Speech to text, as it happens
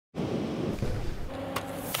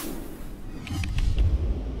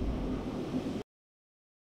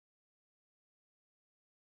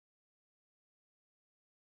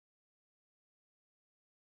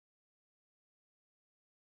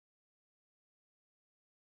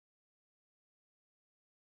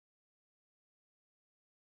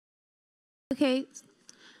Okay,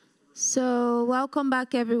 so welcome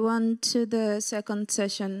back everyone to the second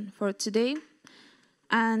session for today.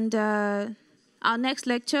 And our next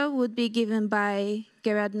lecture would be given by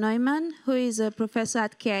Gerhard Neumann, who is a professor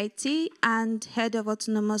at KIT and head of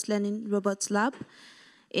Autonomous Learning Robots Lab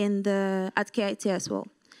at KIT as well.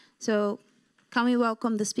 So can we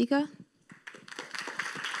welcome the speaker?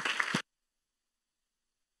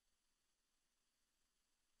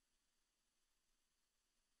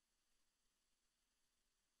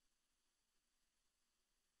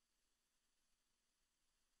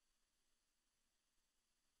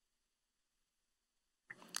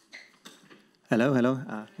 Hello, hello.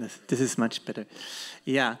 This is much better.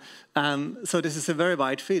 Yeah, so this is a very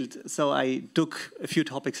wide field. So I took a few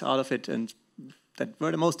topics out of it and that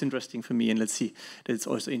were the most interesting for me. And let's see that it's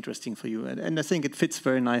also interesting for you. And I think it fits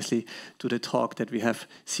very nicely to the talk that we have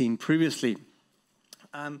seen previously.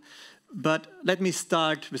 But let me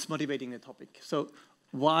start with motivating the topic. So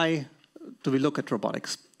why do we look at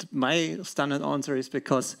robotics? My standard answer is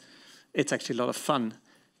because it's actually a lot of fun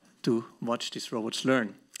to watch these robots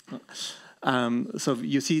learn. So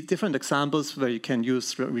you see different examples where you can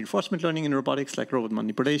use reinforcement learning in robotics, like robot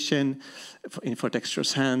manipulation, for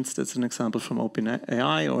dexterous hands. That's an example from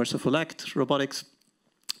OpenAI, or also for LACT robotics.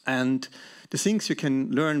 And the things you can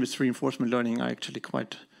learn with reinforcement learning are actually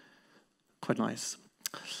quite nice.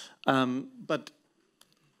 But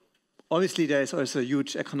obviously, there is also a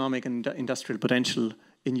huge economic and industrial potential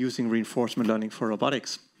in using reinforcement learning for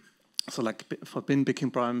robotics. So like for bin picking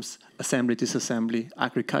problems, assembly, disassembly,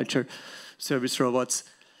 agriculture, service robots.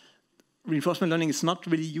 Reinforcement learning is not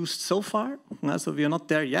really used so far, so we are not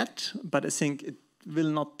there yet, but I think it will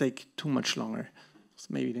not take too much longer. So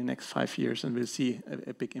maybe the next 5 years and we'll see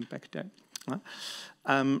a big impact there.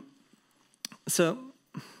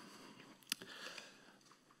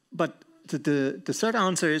 But the third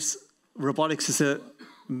answer is robotics is a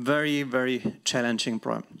very, very challenging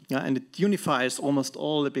problem. And it unifies almost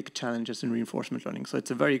all the big challenges in reinforcement learning. So it's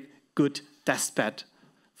a very good test bed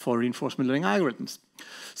for reinforcement learning algorithms.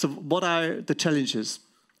 So what are the challenges?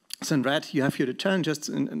 So in red, you have here the challenges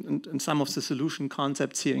and some of the solution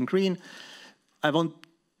concepts here in green. I won't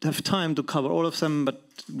have time to cover all of them, but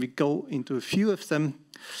we go into a few of them.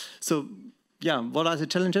 So yeah, what are the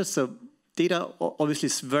challenges? So data obviously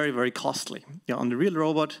is very, very costly. On the real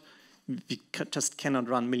robot, we just cannot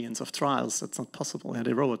run millions of trials. That's not possible.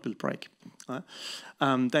 The robot will break.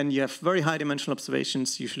 Then you have very high dimensional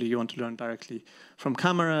observations. Usually you want to learn directly from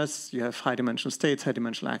cameras. You have high dimensional states, high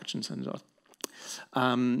dimensional actions, and so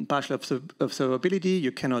on. Partial observability.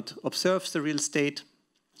 You cannot observe the real state.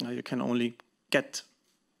 You can only get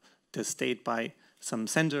the state by some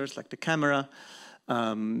sensors, like the camera.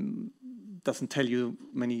 Doesn't tell you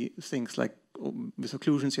many things, like with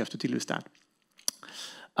occlusions, you have to deal with that.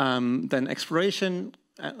 Then exploration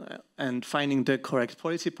and finding the correct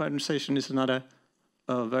policy prioritization is another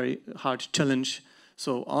very hard challenge.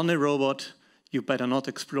 So on a robot, you better not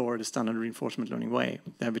explore the standard reinforcement learning way,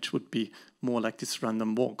 which would be more like this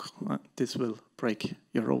random walk. This will break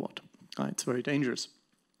your robot. It's very dangerous.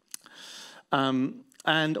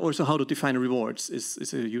 And also how to define rewards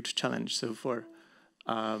is a huge challenge. So for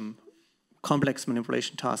complex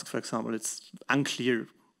manipulation tasks, for example, it's unclear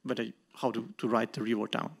how to write the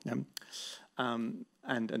reward down.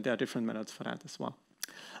 And there are different methods for that as well.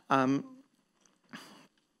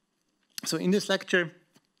 So in this lecture,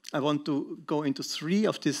 I want to go into 3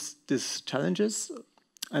 of these challenges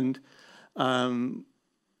and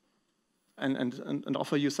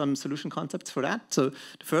offer you some solution concepts for that. So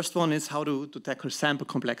the first one is how to tackle sample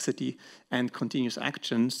complexity and continuous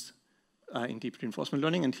actions in deep reinforcement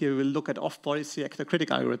learning. And here we'll look at off-policy actor-critic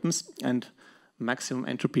algorithms and maximum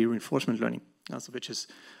entropy reinforcement learning, which is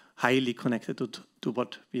highly connected to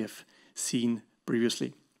what we have seen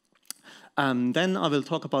previously. Then I will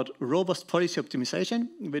talk about robust policy optimization,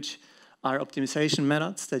 which are optimization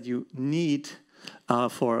methods that you need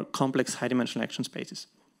for complex high-dimensional action spaces,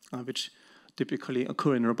 which typically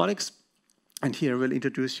occur in robotics. And here we'll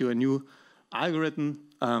introduce you a new algorithm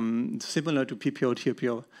similar to PPO,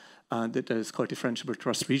 TPO, that is called differentiable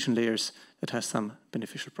trust region layers that has some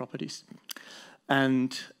beneficial properties.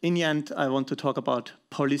 And in the end, I want to talk about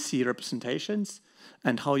policy representations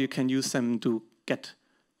and how you can use them to get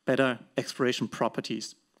better exploration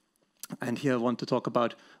properties. And here I want to talk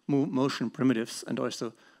about motion primitives and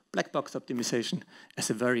also black box optimization as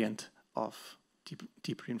a variant of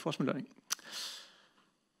deep reinforcement learning.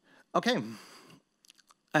 Okay.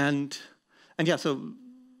 And yeah, so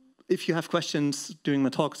if you have questions during my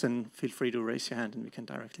talks, then feel free to raise your hand and we can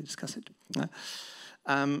directly discuss it.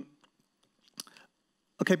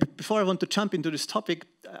 Okay, but before I want to jump into this topic,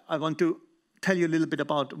 I want to tell you a little bit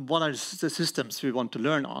about what are the systems we want to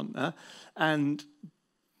learn on. And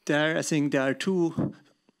there, I think there are two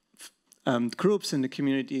groups in the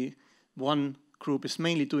community. One group is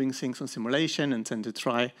mainly doing things on simulation and then to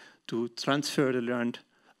try to transfer the learned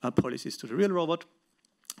policies to the real robot.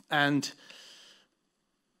 And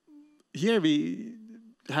here we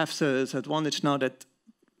have the advantage now that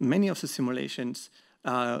many of the simulations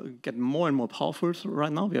get more and more powerful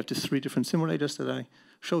right now. We have these 3 different simulators that I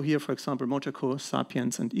show here, for example, Mojako,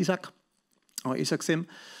 Sapiens, and Isaac, or Isaac Sim.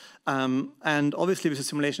 And obviously with the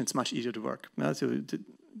simulation, it's much easier to work. So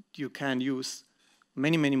you can use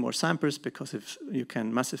many, many more samples because if you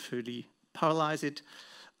can massively parallelize it.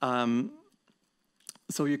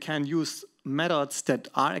 So you can use methods that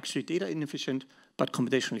are actually data inefficient, but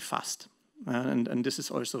computationally fast. And this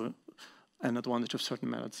is also an advantage of certain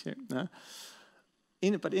methods here.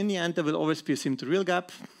 But in the end, there will always be a sim-to-real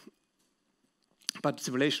gap. But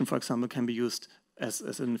simulation, for example, can be used as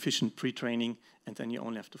an efficient pre-training, and then you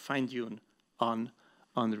only have to fine-tune on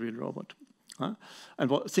the real robot. And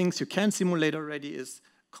what things you can simulate already is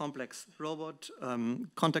complex robot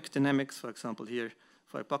contact dynamics, for example, here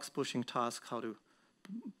for a box pushing task, how to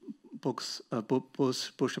push a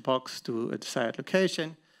box to a desired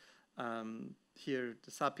location. Here,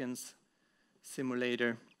 the Sapiens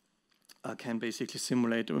simulator can basically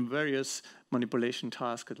simulate various manipulation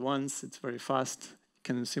tasks at once. It's very fast. You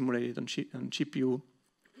can simulate it on GPU.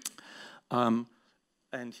 And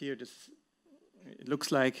here, it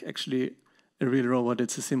looks like actually a real robot.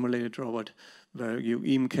 It's a simulated robot where you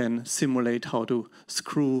even can simulate how to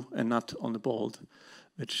screw a nut on the bolt,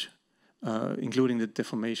 which including the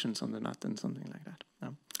deformations on the nut and something like that.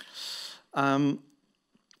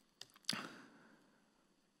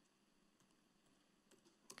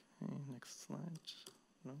 Okay, next slide.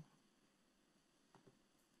 No.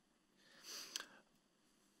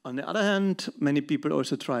 On the other hand, many people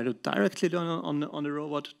also try to directly learn on the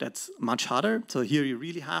robot. That's much harder. So here you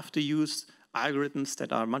really have to use algorithms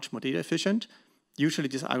that are much more data efficient. Usually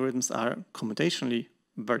these algorithms are computationally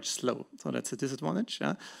very slow. So that's a disadvantage.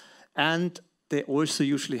 And they also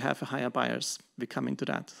usually have a higher bias. We come into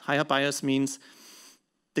that. Higher bias means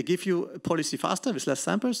they give you a policy faster with less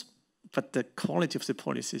samples, but the quality of the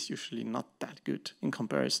policy is usually not that good in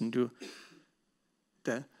comparison to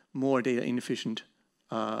the more data inefficient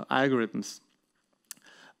algorithms.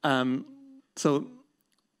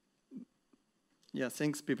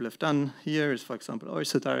 Things people have done here is, for example,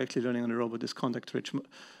 also directly learning on the robot is context-rich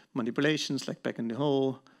manipulations, like back in the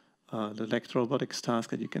hole, the elect robotics task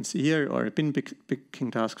that you can see here, or a bin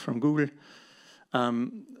picking task from Google.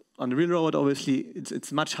 On the real robot, obviously,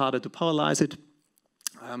 it's much harder to parallelize it.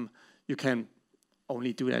 You can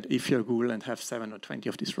only do that if you're Google and have 7 or 20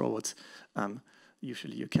 of these robots.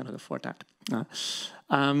 Usually, you cannot afford that.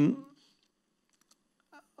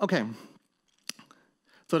 Okay.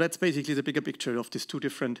 So that's basically the bigger picture of these 2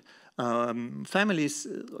 different families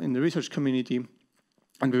in the research community.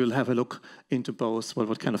 And we will have a look into both,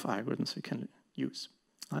 what kind of algorithms we can use.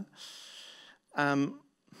 PowerPoint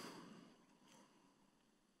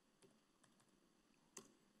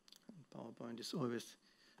is always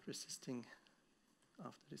resisting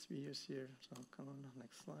after these videos here. So come on,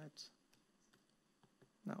 next slide.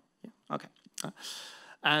 No, yeah, okay.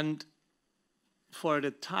 And for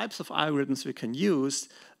the types of algorithms we can use,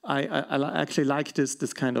 I actually like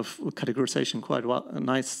this kind of categorization quite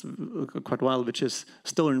well, which is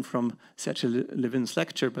stolen from Sergey Levin's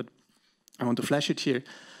lecture, but I want to flash it here,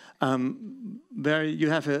 where you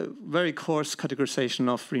have a very coarse categorization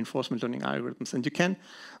of reinforcement learning algorithms, and you can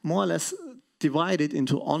more or less divide it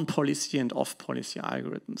into on-policy and off-policy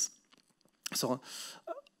algorithms. So,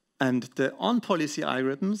 and the on-policy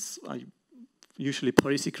algorithms are usually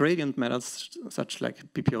policy gradient methods, such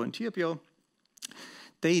like PPO and TRPO.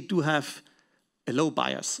 They do have a low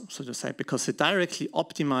bias, so to say, because they directly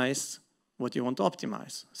optimize what you want to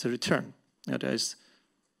optimize, the return. There is,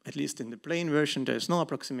 at least in the plain version, there is no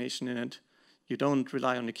approximation in it. You don't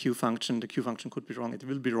rely on the Q function. The Q function could be wrong. It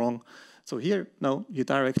will be wrong. So here, no, you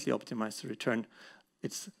directly optimize the return.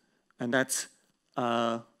 And that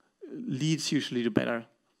leads usually to better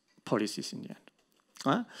policies in the end.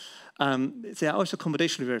 They are also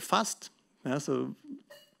computationally very fast. So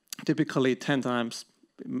typically 10 times,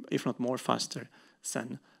 if not more, faster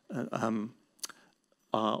than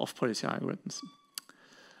off-policy algorithms.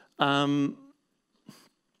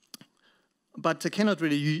 But they cannot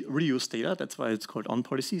really reuse data. That's why it's called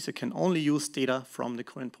on-policies. They can only use data from the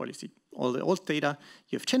current policy. All the old data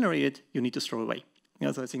you have generated, you need to throw away.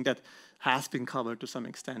 So I think that has been covered to some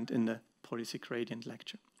extent in the policy gradient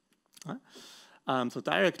lecture. So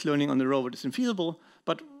direct learning on the robot is infeasible,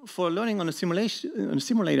 but for learning on a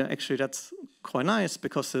simulator, actually that's quite nice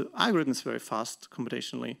because the algorithm is very fast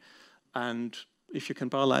computationally, and if you can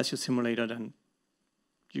parallelize your simulator, then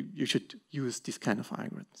you should use these kind of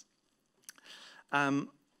algorithms.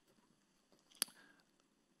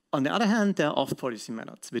 On the other hand, there are off-policy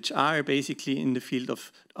methods, which are basically in the field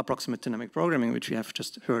of approximate dynamic programming, which we have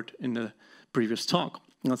just heard in the previous talk.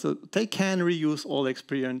 So they can reuse all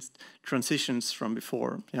experienced transitions from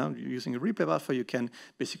before. Using a replay buffer, you can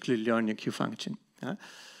basically learn your Q function.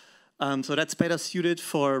 So that's better suited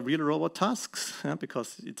for real robot tasks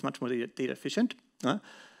because it's much more data efficient.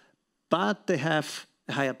 But they have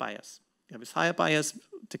a higher bias. With higher bias,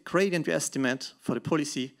 the gradient we estimate for the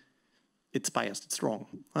policy, it's biased, it's wrong,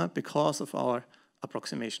 because of our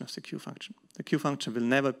approximation of the Q function. The Q function will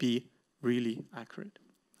never be really accurate.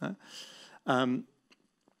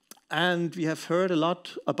 And we have heard a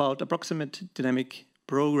lot about approximate dynamic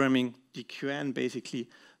programming, DQN, basically,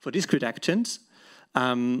 for discrete actions.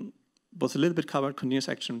 Was a little bit covered continuous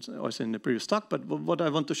actions also in the previous talk, but what I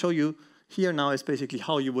want to show you here now is basically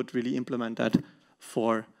how you would really implement that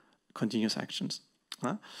for continuous actions.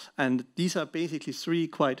 And these are basically three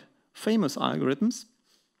quite famous algorithms: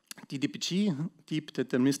 DDPG, deep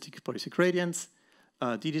deterministic policy gradients,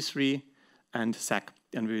 DD3, and SAC,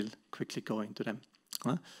 and we'll quickly go into them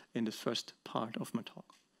in this first part of my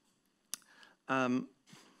talk.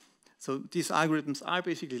 So these algorithms are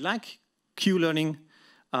basically like Q-learning,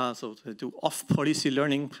 so they do off-policy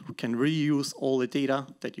learning, who can reuse all the data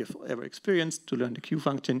that you've ever experienced to learn the Q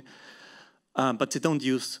function, but they don't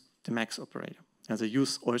use the max operator. And they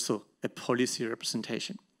use also a policy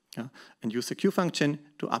representation. And use the Q function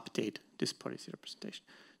to update this policy representation.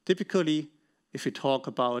 Typically, if we talk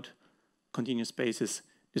about continuous spaces,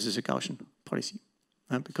 this is a Gaussian policy,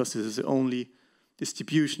 because this is the only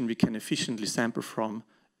distribution we can efficiently sample from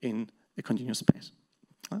in a continuous space.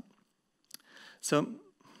 So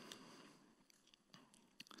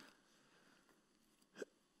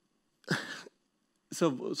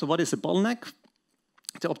what is the bottleneck?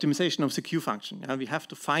 The optimization of the Q function. We have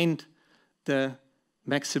to find the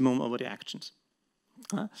maximum over the actions.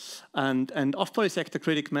 And off-policy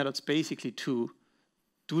actor-critic methods basically do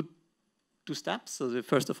two steps. So they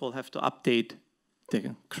first of all have to update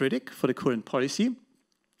the critic for the current policy.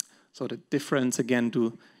 So the difference again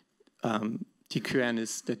to DQN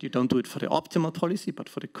is that you don't do it for the optimal policy, but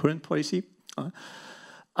for the current policy.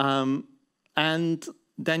 And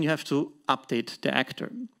then you have to update the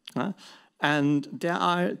actor. And there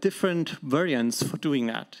are different variants for doing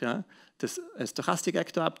that. This a stochastic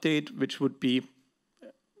actor update, which would be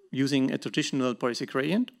using a traditional policy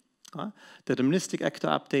gradient. The deterministic actor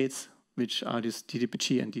updates, which are these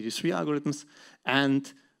DDPG and DD3 algorithms.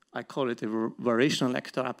 And I call it a variational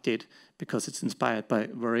actor update because it's inspired by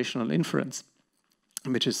variational inference,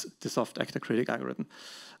 which is the soft actor critic algorithm.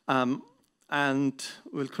 And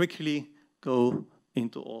we'll quickly go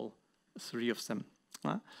into all three of them.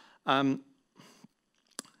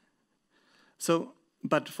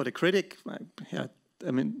 But for the critic,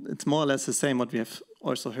 I mean, it's more or less the same what we have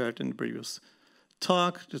also heard in the previous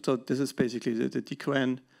talk. So this is basically the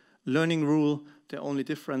DQN learning rule. The only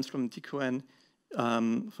difference from DQN,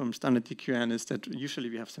 from standard DQN, is that usually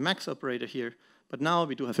we have the max operator here, but now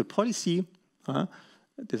we do have a policy.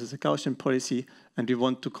 This is a Gaussian policy, and we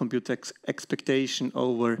want to compute the expectation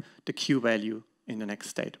over the Q value in the next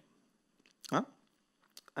state.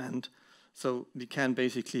 And so we can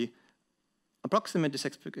basically approximate this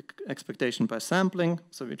expectation by sampling.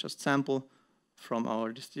 So we just sample from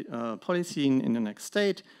our policy in the next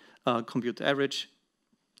state, compute the average.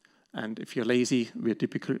 And if you're lazy, we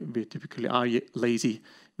typically are lazy.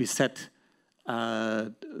 We set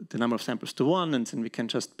the number of samples to 1, and then we can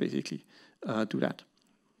just basically do that.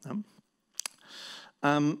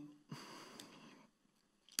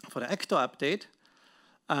 For the actor update,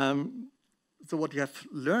 so what you have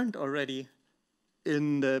learned already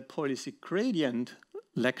in the policy gradient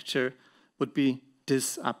lecture would be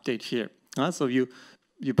this update here. So you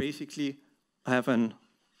basically have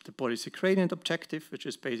the policy gradient objective, which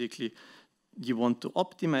is basically you want to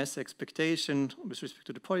optimize the expectation with respect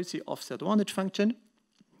to the policy of the advantage function.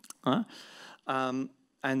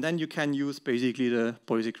 And then you can use basically the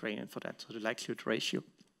policy gradient for that, so the likelihood ratio.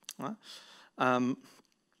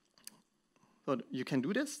 So you can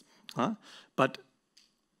do this, but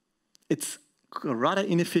it's rather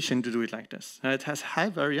inefficient to do it like this. It has high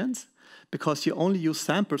variance because you only use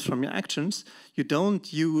samples from your actions. You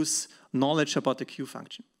don't use knowledge about the Q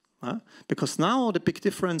function. Because now the big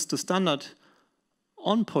difference to standard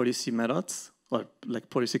on-policy methods, or like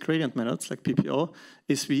policy gradient methods like PPO,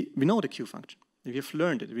 is we know the Q function. We have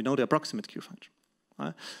learned it. We know the approximate Q function.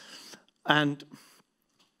 And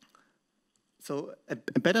so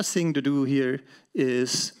a better thing to do here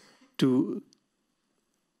is to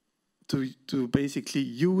basically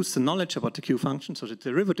use the knowledge about the Q function, so the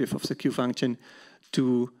derivative of the Q function,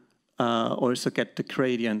 to also get the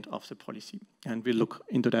gradient of the policy. And we'll look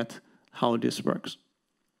into that, how this works.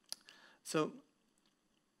 So,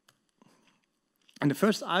 and the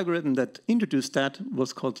first algorithm that introduced that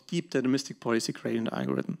was called deep deterministic policy gradient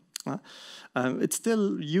algorithm. It's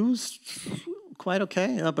still used quite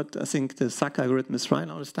okay, but I think the SAC algorithm is right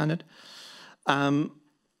now the standard.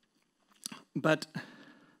 But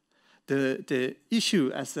the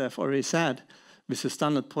issue, as I've already said, with the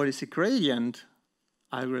standard policy gradient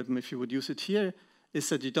algorithm, if you would use it here, is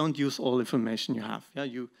that you don't use all information you have. Yeah,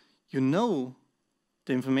 you know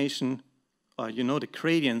the information, or you know the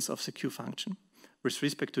gradients of the Q function with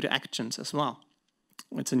respect to the actions as well.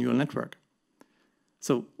 It's a neural network.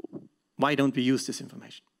 So why don't we use this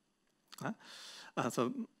information?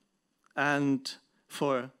 And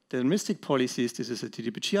for deterministic policies, this is a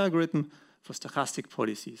DDBG algorithm. For stochastic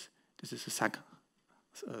policies, this is a SAC,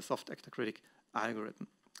 soft actor critic algorithm.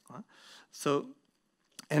 So,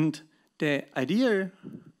 and the idea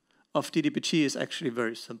of DDBG is actually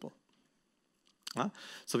very simple.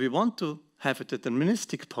 So we want to have a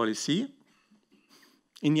deterministic policy.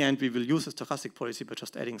 In the end, we will use a stochastic policy by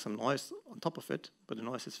just adding some noise on top of it, but the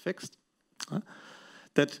noise is fixed,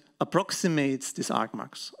 that approximates these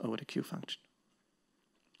argmax over the Q function.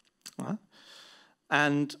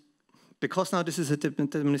 And because now this is a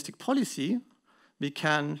deterministic policy, we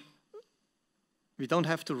don't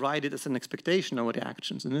have to write it as an expectation over the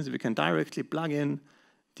actions. And we can directly plug in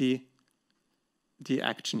the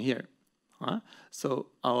action here. So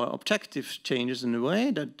our objective changes in a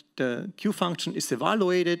way that the Q function is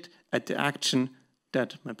evaluated at the action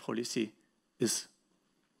that my policy is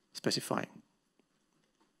specifying.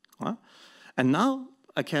 And now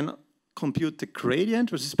I can compute the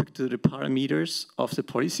gradient with respect to the parameters of the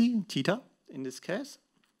policy, theta in this case.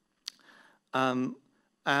 And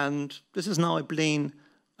this is now a plain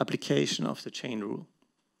application of the chain rule.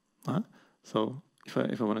 So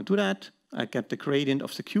if I want to do that, I get the gradient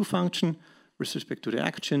of the Q function with respect to the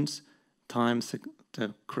actions times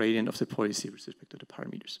the gradient of the policy with respect to the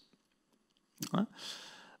parameters.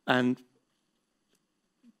 And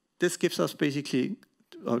this gives us basically,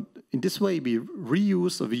 in this way, we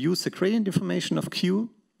reuse or we use the gradient information of Q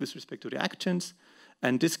with respect to the actions,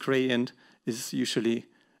 and this gradient is usually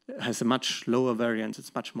has a much lower variance.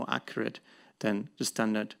 It's much more accurate than the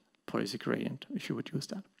standard policy gradient, if you would use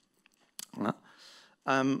that.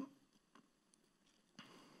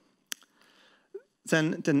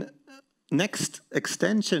 Then the next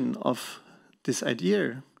extension of this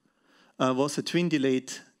idea was a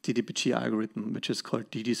twin-delayed DDBG algorithm, which is called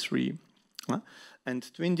DD3.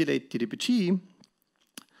 And twin-delayed DDBG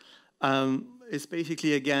is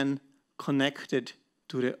basically, again, connected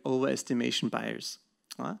to the overestimation bias.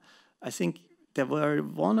 I think there were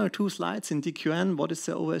 1 or 2 slides in DQN. What is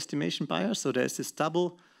the overestimation bias? So there's this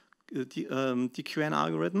double DQN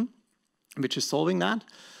algorithm, which is solving that.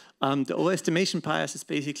 The overestimation bias is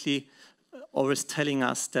basically always telling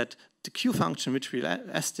us that the Q function, which we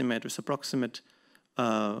estimate with approximate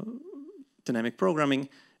dynamic programming,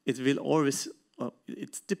 it will always,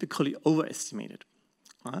 it's typically overestimated.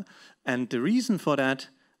 And the reason for that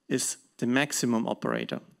is the maximum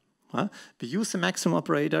operator. We use the maximum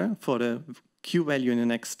operator for the Q value in the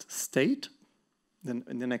next state, then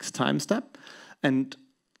in the next time step. And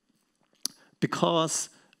because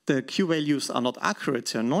the Q values are not accurate,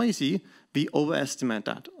 they're noisy, we overestimate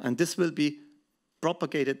that. And this will be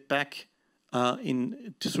propagated back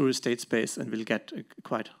through the state space and we'll get a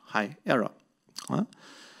quite high error.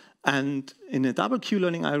 And in a double Q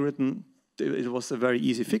learning algorithm, it was a very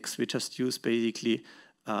easy fix. We just use basically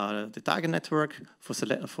the target network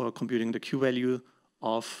for computing the Q value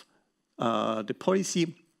of the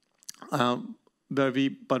policy,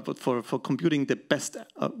 but for computing the best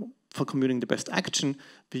action,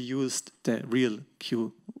 we used the real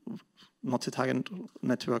Q, not the target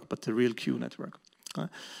network, but the real Q network.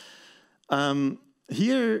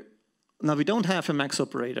 Here, now we don't have a max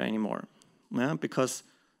operator anymore, because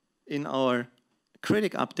in our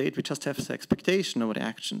critic update, we just have the expectation over the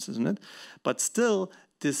actions, isn't it? But still,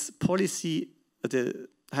 this policy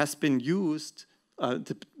has been used,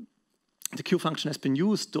 the Q function has been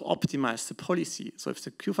used to optimize the policy. So if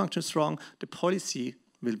the Q function is wrong, the policy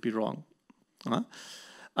will be wrong.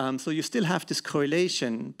 So you still have this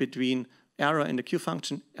correlation between error in the Q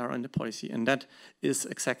function, error in the policy, and that is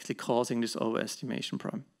exactly causing this overestimation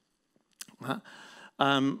problem.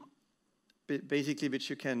 basically which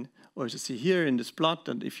you can also see here in this plot.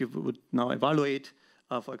 And if you would now evaluate,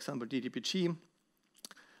 for example, DDPG,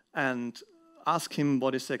 and ask him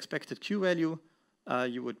what is the expected Q value,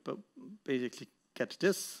 you would basically get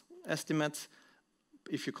this estimate.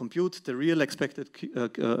 If you compute the real expected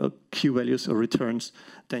Q values or returns,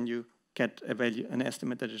 then you get a value, an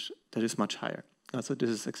estimate that is much higher. So this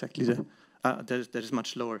is exactly the that is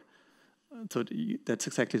much lower. So that's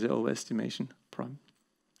exactly the overestimation problem.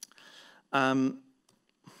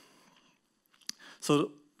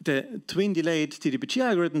 So the twin delayed DDPG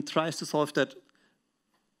algorithm tries to solve that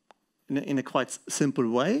in a quite simple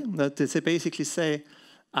way. That they basically say,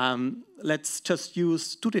 let's just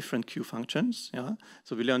use two different Q functions. Yeah?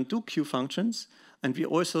 So we learn two Q functions, and we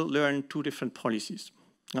also learn two different policies.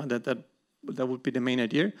 That would be the main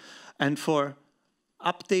idea. And for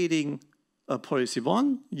updating policy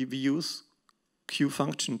 1, we use Q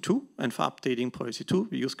function 2, and for updating policy 2,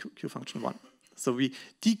 we use Q function 1. So we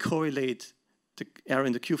decorrelate the error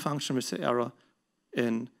in the Q function with the error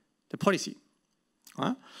in the policy.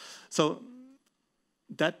 So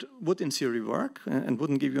that would in theory work and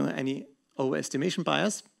wouldn't give you any overestimation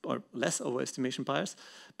bias or less overestimation bias.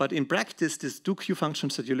 But in practice, these two Q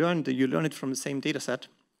functions that you learn it from the same data set.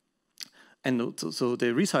 And so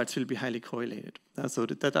the results will be highly correlated. So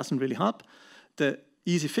that doesn't really help. The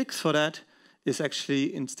easy fix for that is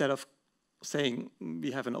actually, instead of saying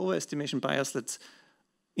we have an overestimation bias, let's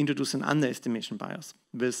introduce an underestimation bias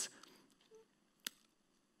with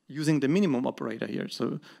using the minimum operator here.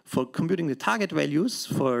 So for computing the target values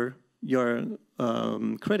for your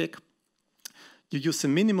critic, you use the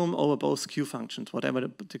minimum over both Q functions, whatever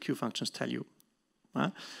the Q functions tell you.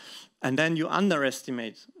 And then you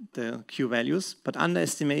underestimate the Q values, but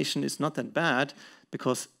underestimation is not that bad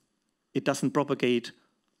because it doesn't propagate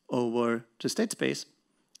over the state space,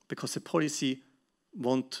 because the policy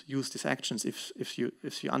won't use these actions if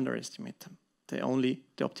you underestimate them.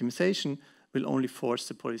 The optimization will only force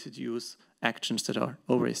the policy to use actions that are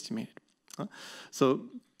overestimated. So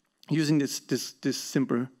using this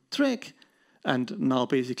simple trick, and now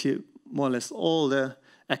basically more or less all the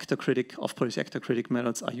off-policy actor critic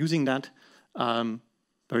methods are using that,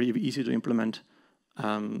 very easy to implement,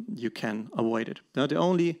 you can avoid it. Now the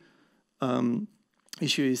only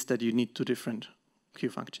issue is that you need two different Q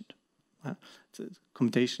functions. It's a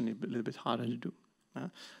computation a little bit harder to do.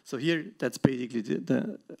 So here, that's basically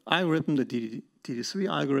the algorithm, the DD3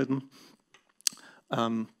 algorithm,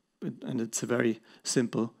 and it's a very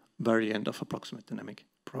simple variant of approximate dynamic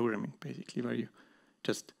programming, basically, where you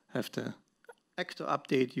just have the actor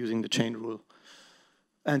update using the chain rule.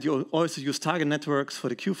 And you also use target networks for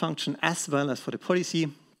the Q function as well as for the policy.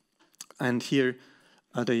 And here,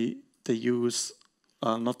 they use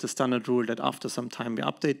not the standard rule that after some time we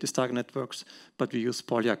update these target networks, but we use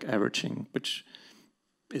Polyak averaging, which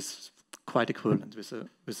is quite equivalent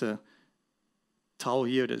with a tau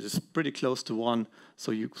here that is pretty close to 1.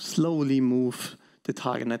 So you slowly move the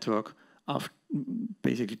target network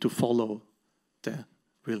basically to follow the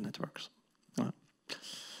real networks.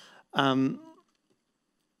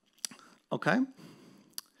 Okay.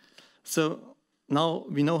 So now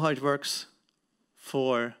we know how it works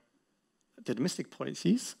for deterministic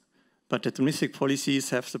policies, but deterministic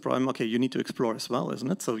policies have the problem, okay, you need to explore as well, isn't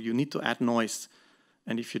it? So you need to add noise.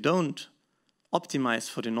 And if you don't optimize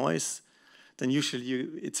for the noise, then usually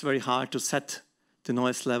it's very hard to set the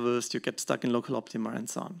noise levels, you get stuck in local optima and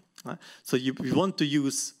so on. So we want to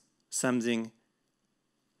use something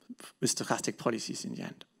with stochastic policies in the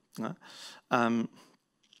end.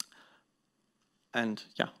 And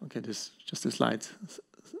yeah, okay, this is just a slide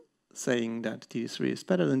saying that DD3 is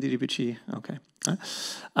better than DDPG. Okay.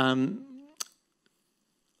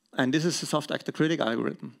 And this is the soft actor critic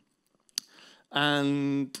algorithm.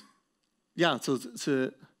 And yeah, so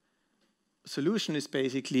the solution is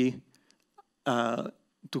basically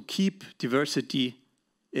to keep diversity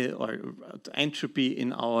or entropy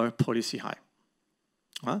in our policy high.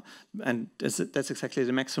 And that's exactly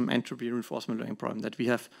the maximum entropy reinforcement learning problem that we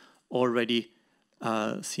have already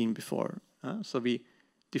seen before. So we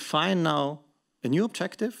define now a new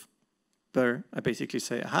objective where I basically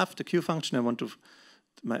say I have the Q function, I want to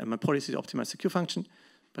my policy to optimize the Q function,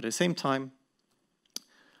 but at the same time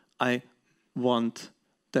I want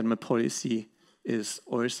that my policy is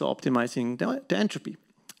also optimizing the entropy.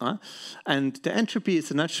 And the entropy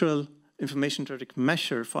is a natural information theoretic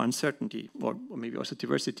measure for uncertainty, or maybe also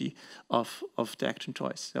diversity of the action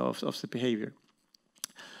choice, of the behavior.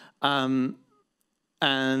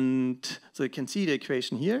 And so you can see the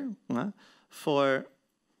equation here for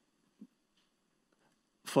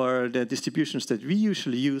for the distributions that we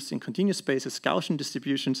usually use in continuous spaces, Gaussian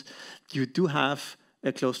distributions, you do have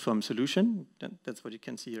a closed form solution. That's what you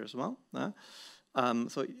can see here as well.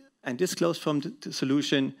 And this closed form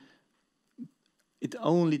solution, it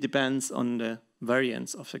only depends on the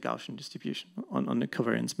variance of the Gaussian distribution, on the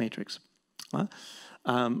covariance matrix.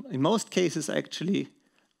 In most cases, actually,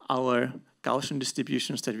 our Gaussian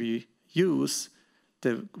distributions that we use,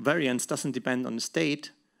 the variance doesn't depend on the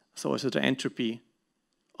state, so also the entropy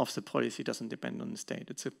of the policy doesn't depend on the state.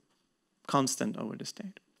 It's a constant over the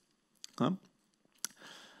state.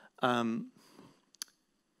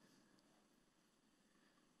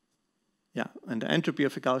 Yeah, and the entropy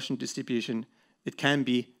of a Gaussian distribution, it can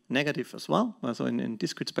be negative as well. So in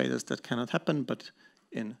discrete spaces that cannot happen, but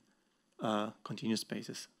in continuous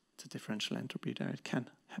spaces, it's a differential entropy there, it can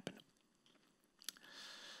happen.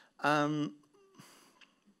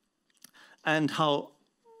 And how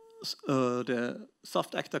the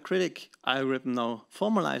soft actor critic algorithm now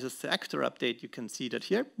formalizes the actor update, you can see that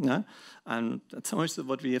here. And that's also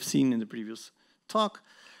what we have seen in the previous talk.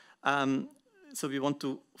 So we want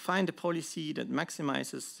to find a policy that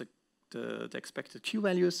maximizes the expected Q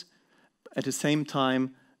values. At the same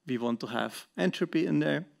time, we want to have entropy in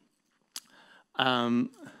there. And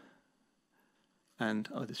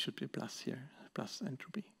oh, this should be a plus here, plus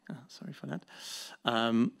entropy. Sorry for that.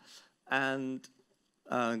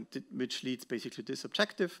 Which leads basically to this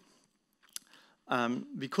objective.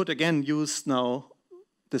 We could again use now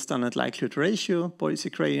the standard likelihood ratio policy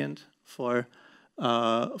gradient for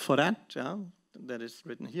that. Yeah, that is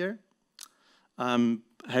written here.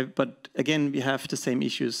 But again, we have the same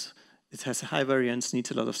issues. It has a high variance,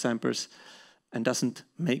 needs a lot of samples, and doesn't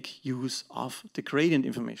make use of the gradient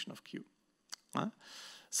information of Q.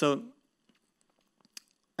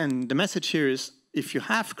 And the message here is, if you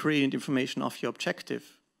have gradient information of your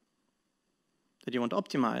objective that you want to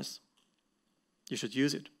optimize, you should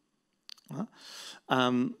use it.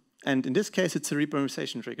 And in this case, it's a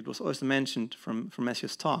reparameterization trick. It was also mentioned from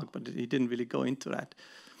Matthew's talk, but he didn't really go into that.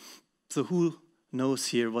 So who knows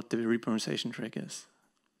here what the reparameterization trick is?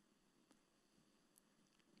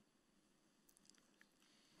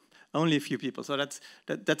 Only a few people, so that's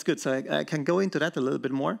good. So I can go into that a little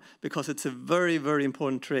bit more, because it's a very, very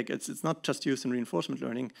important trick. It's not just used in reinforcement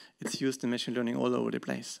learning, it's used in machine learning all over the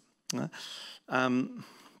place.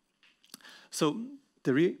 So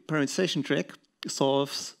the reparameterization trick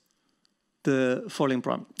solves the following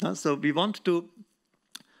problem. So we want to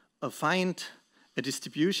find a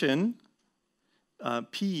distribution,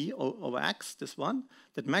 P over X, this one,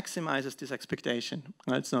 that maximizes this expectation.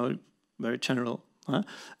 It's now very general. And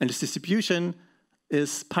this distribution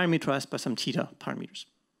is parameterized by some theta parameters.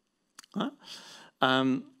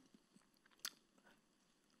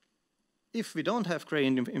 If we don't have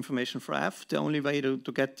gradient information for f, the only way to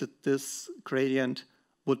get this gradient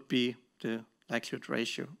would be the likelihood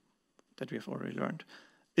ratio that we have already learned.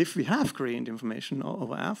 If we have gradient information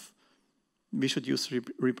over f, we should use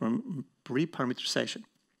reparameterization.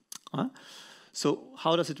 So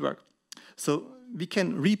how does it work? So we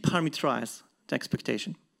can reparameterize the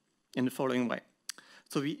expectation in the following way.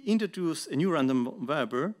 So we introduce a new random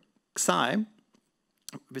variable, xi,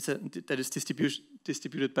 that is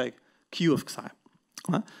distributed by q of xi.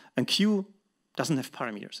 And q doesn't have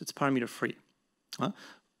parameters, it's parameter free.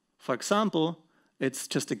 For example, it's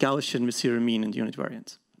just a Gaussian with zero mean and unit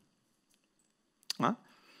variance.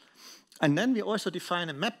 And then we also define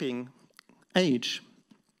a mapping h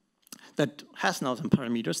that has now some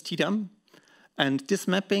parameters, theta, and this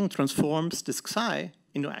mapping transforms this xi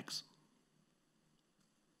into x.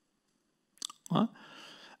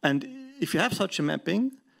 And if you have such a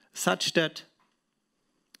mapping, such that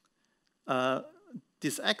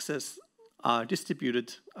these x's are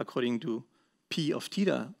distributed according to p of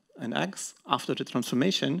theta and x after the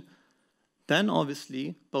transformation, then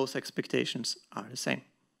obviously both expectations are the same.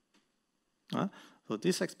 So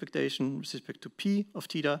this expectation with respect to p of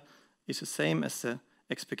theta is the same as the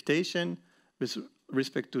expectation with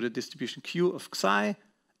respect to the distribution q of xi,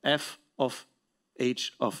 f of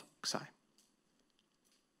h of xi.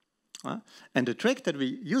 And the trick that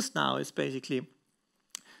we use now is basically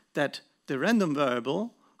that the random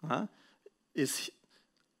variable is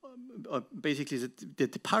basically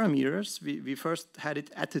the parameters. We first had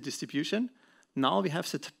it at the distribution. Now we have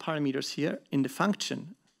the parameters here in the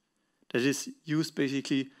function that is used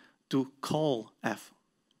basically to call f.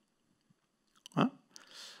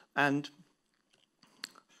 And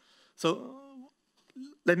so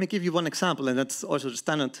let me give you one example, and that's also the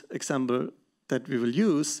standard example that we will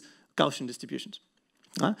use, Gaussian distributions.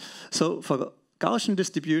 So for Gaussian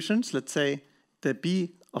distributions, let's say the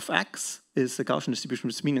b of X is a Gaussian distribution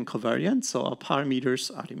with mean and covariance. So our parameters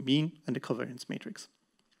are the mean and the covariance matrix.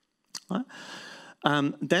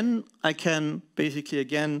 Then I can basically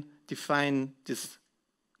again define this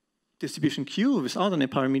distribution Q without any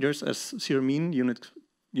parameters as zero mean unit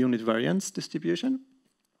variance distribution.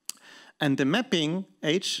 And the mapping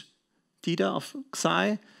H theta of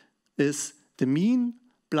Xi is the mean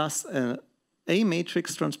plus A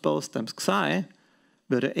matrix transpose times Xi,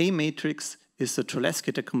 where the A matrix is the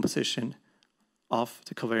Cholesky decomposition of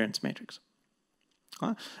the covariance matrix.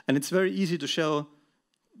 And it's very easy to show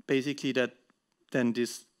basically that then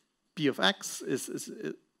this P of X is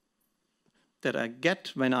that I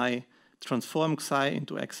get when I transform Xi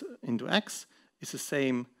into X is the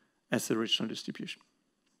same as the original distribution.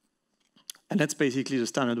 And that's basically the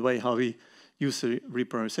standard way how we use the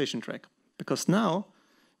repolarization track. Because now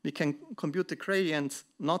we can compute the gradients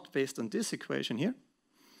not based on this equation here,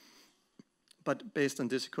 but based on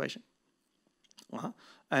this equation.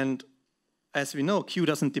 And as we know, Q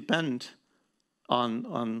doesn't depend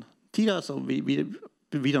on theta, so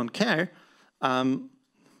we don't care.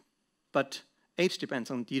 But H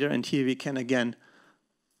depends on theta, and here we can again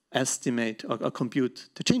estimate or compute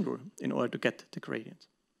the chain rule in order to get the gradient.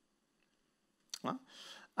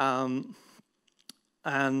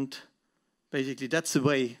 And basically that's the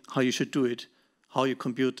way how you should do it, how you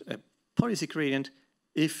compute a policy gradient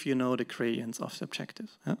if you know the gradients of the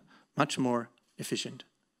objective. Much more efficient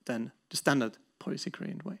than the standard policy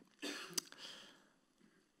gradient way.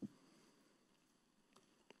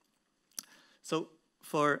 So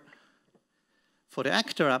for the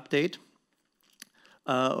actor update,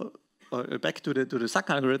 or back to the SAC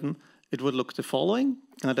algorithm, it would look the following,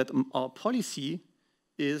 that our policy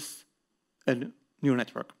is a neural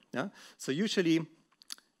network. So usually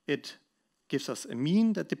it gives us a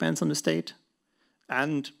mean that depends on the state,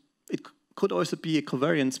 and it could also be a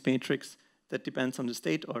covariance matrix that depends on the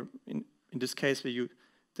state, or in this case where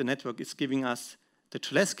the network is giving us the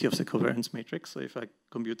Cholesky of the covariance matrix. So if I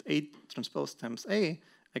compute A transpose times A,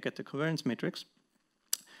 I get the covariance matrix.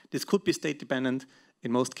 This could be state dependent.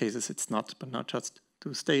 In most cases it's not, but not just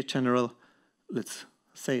to stay general. Let's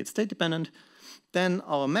say it's state dependent. Then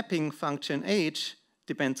our mapping function H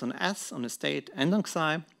depends on S, on the state, and on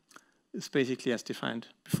Xi. It's basically as defined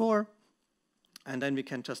before. And then we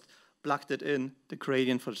can just plug that in the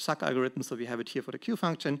gradient for the SAC algorithm. So we have it here for the Q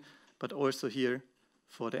function, but also here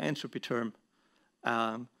for the entropy term.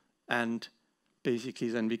 And basically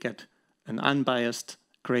then we get an unbiased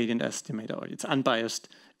gradient estimator, or it's unbiased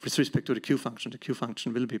with respect to the Q function. The Q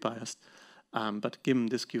function will be biased, but given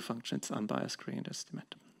this Q function, it's unbiased gradient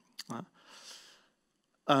estimate.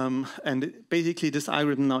 And basically this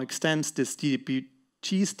algorithm now extends this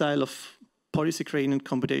DDBG style of policy gradient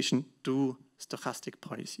computation to stochastic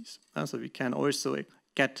policies. So we can also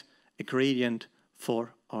get a gradient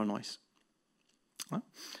for our noise.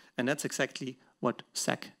 And that's exactly what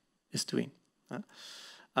SAC is doing.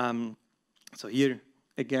 So here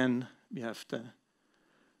again we have the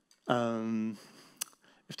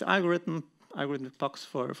algorithmic box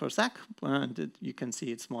for SAC, and you can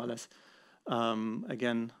see it's more or less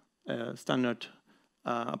again a standard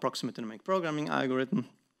approximate dynamic programming algorithm,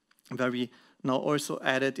 where we now also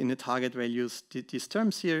added in the target values these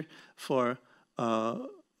terms here for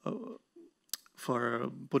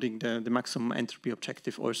putting the maximum entropy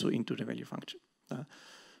objective also into the value function.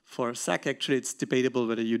 For SAC, actually, it's debatable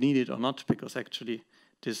whether you need it or not, because actually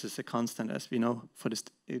this is a constant, as we know, for this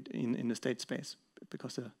in the state space,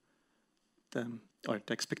 because the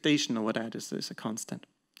expectation over that is a constant,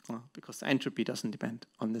 because the entropy doesn't depend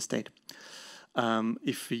on the state.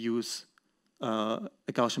 If we use a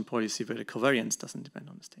Gaussian policy where the covariance doesn't depend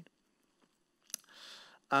on the state.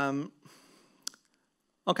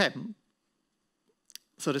 Okay.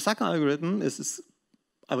 So the SAC algorithm is,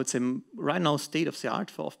 I would say, right now state of the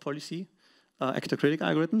art for off-policy actor-critic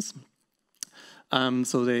algorithms.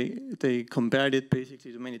 So they compared it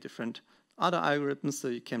basically to many different other algorithms. So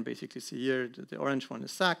you can basically see here the orange one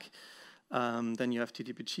is SAC. Then you have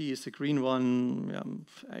DDBG is the green one.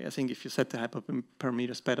 I think if you set the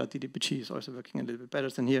hyperparameters better, DDBG is also working a little bit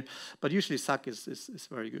better than here. But usually SAC is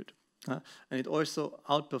very good. And it also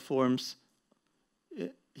outperforms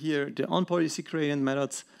here the on-policy gradient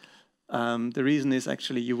methods. The reason is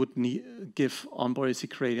actually you would give on-policy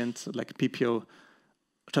gradients like PPO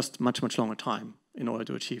just much longer time in order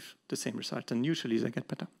to achieve the same result. And usually they get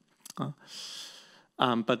better.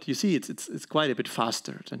 But you see, it's quite a bit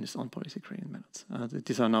faster than these on-policy gradient methods.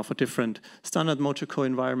 These are now for different standard motor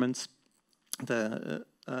co-environments, the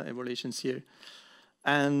evaluations here.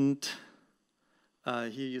 And here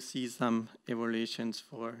you see some evaluations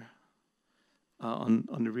for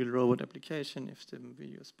on the real robot application. If the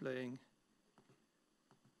video is playing,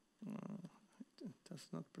 it does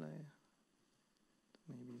not play.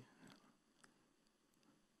 Maybe.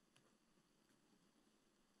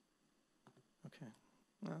 Okay.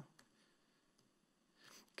 No.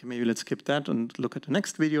 Okay, maybe let's skip that and look at the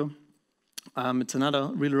next video. It's another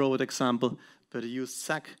real robot example, but I used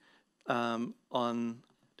SAC on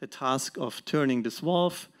the task of turning this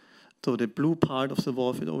valve. So the blue part of the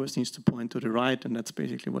valve, it always needs to point to the right, and that's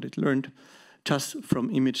basically what it learned. Just from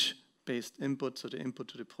image-based input, so the input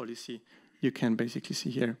to the policy, you can basically see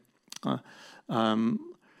here.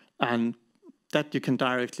 And that you can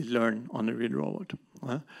directly learn on a real robot.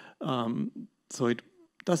 So it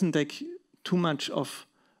doesn't take too much of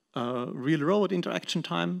real robot interaction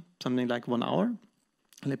time, something like 1 hour,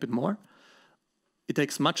 a little bit more. It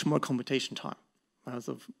takes much more computation time.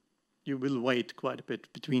 So you will wait quite a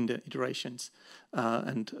bit between the iterations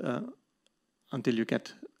and until you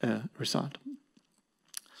get a result.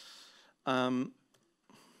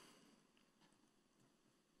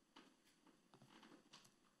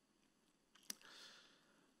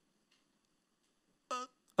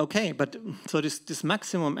 Okay, but so this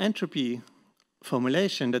maximum entropy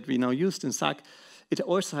formulation that we now used in SAC, it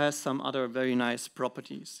also has some other very nice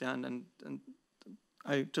properties. Yeah? And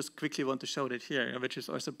I just quickly want to show that here, which is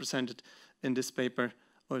also presented in this paper,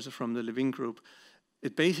 also from the Levin group.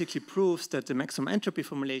 It basically proves that the maximum entropy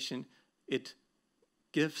formulation, it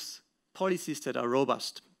gives policies that are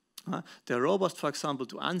robust. They're robust, for example,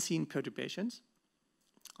 to unseen perturbations.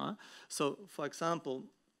 So, for example,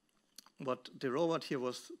 what the robot here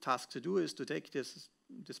was tasked to do is to take this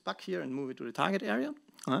bug here and move it to the target area.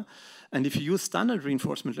 And if you use standard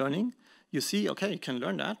reinforcement learning, you see, okay, you can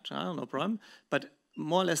learn that, no problem. But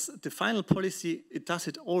more or less, the final policy, it does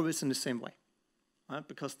it always in the same way.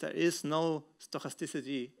 Because there is no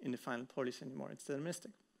stochasticity in the final policy anymore. It's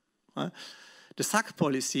deterministic. The SAC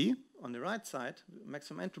policy, on the right side,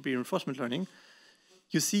 maximum entropy reinforcement learning,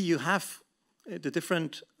 you see you have the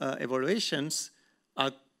different evaluations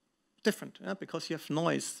are different, because you have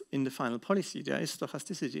noise in the final policy. There is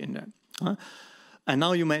stochasticity in there. And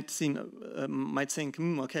now you might think,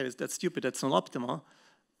 okay, that's stupid, that's not optimal.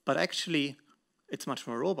 But actually, it's much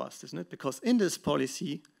more robust, isn't it? Because in this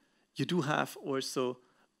policy, you do have also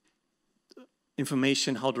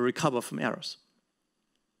information how to recover from errors.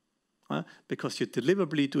 Because you're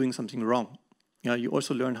deliberately doing something wrong. You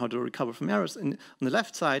also learn how to recover from errors. And on the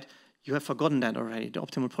left side, you have forgotten that already. The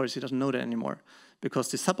optimal policy doesn't know that anymore, because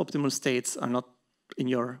the suboptimal states are not in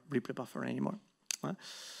your replay buffer anymore.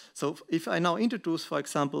 So if I now introduce, for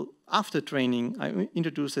example, after training, I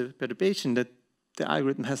introduce a perturbation that the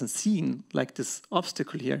algorithm hasn't seen, like this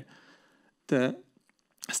obstacle here, the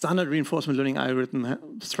standard reinforcement learning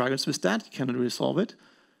algorithm struggles with that, you cannot resolve it,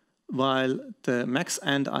 while the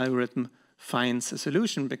max-end algorithm finds a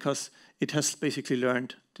solution because it has basically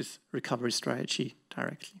learned this recovery strategy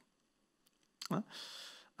directly.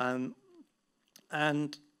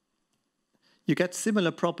 And you get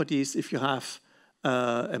similar properties if you have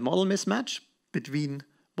a model mismatch between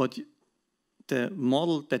the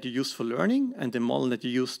model that you used for learning and the model that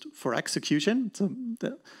you used for execution. So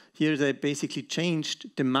here they basically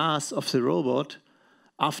changed the mass of the robot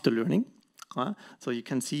after learning. So you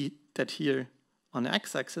can see that here on the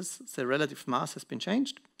x-axis, the relative mass has been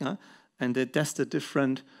changed. And they tested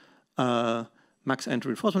different max-end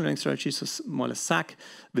reinforcement learning strategies, so more or less SAC,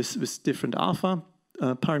 with different alpha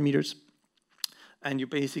parameters. And you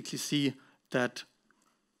basically see that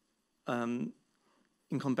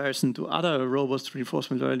in comparison to other robust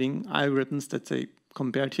reinforcement learning algorithms that they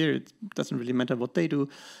compared here, it doesn't really matter what they do,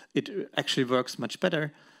 it actually works much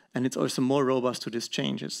better, and it's also more robust to these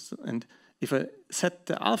changes. And if I set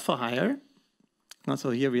the alpha higher, so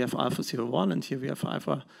here we have alpha 0,1 and here we have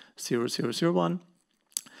alpha 0,001,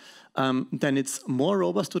 then it's more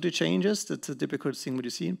robust to the changes. That's a typical thing what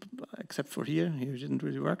you see, except for here. Here it didn't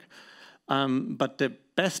really work. But the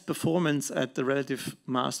best performance at the relative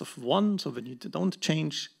mass of 1, so when you don't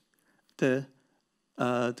change the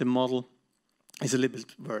model, is a little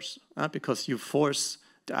bit worse, because you force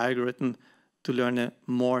the algorithm to learn a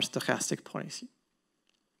more stochastic policy.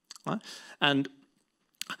 And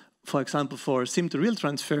for example, for sim-to-real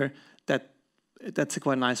transfer, that's a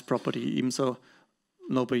quite nice property, even though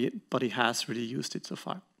nobody has really used it so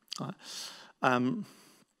far.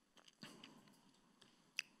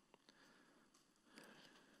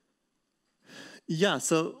 Yeah,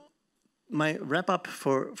 so my wrap-up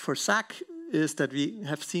for SAC is that we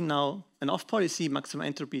have seen now an off-policy maximum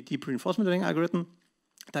entropy deep reinforcement learning algorithm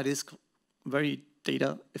that is very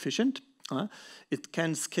data efficient. It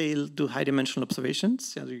can scale to high-dimensional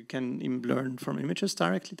observations. You can even learn from images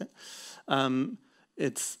directly.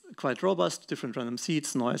 It's quite robust, different random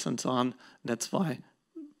seeds, noise, and so on. That's why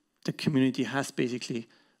the community has basically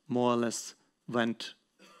more or less went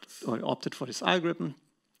or opted for this algorithm.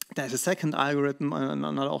 There's a second algorithm,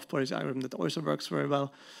 another off-policy algorithm that also works very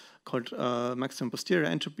well, called maximum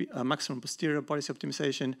posterior policy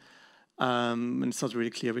optimization. And it's not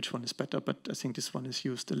really clear which one is better, but I think this one is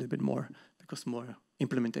used a little bit more because more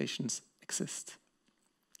implementations exist.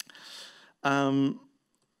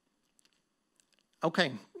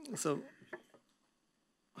 Okay, so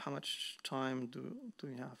how much time do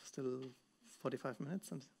we have? Still 45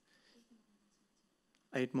 minutes?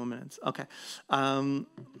 8 more minutes, okay.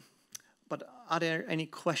 But are there any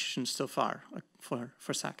questions so far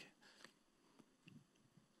for Zach?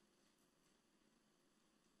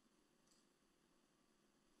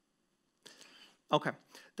 Okay,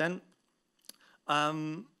 then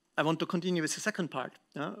I want to continue with the second part,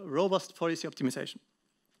 robust policy optimization.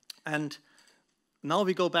 And now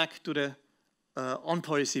we go back to the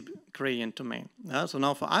on-policy gradient domain. So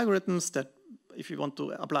now for algorithms that if you want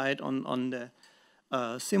to apply it on the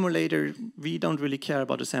simulator, we don't really care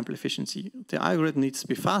about the sample efficiency. The algorithm needs to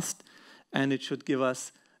be fast, and it should give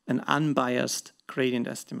us an unbiased gradient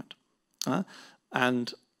estimate.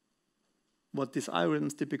 And what these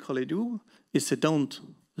algorithms typically do is they don't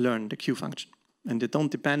learn the Q function, and they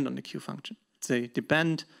don't depend on the Q function. They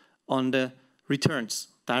depend on the returns,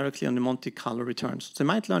 directly on the Monte Carlo returns. They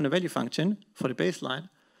might learn the value function for the baseline,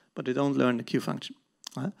 but they don't learn the Q function.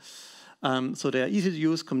 So they are easy to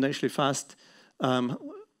use, computationally fast, and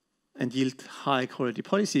yield high quality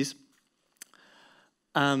policies.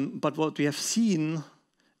 But what we have seen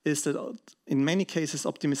is that in many cases,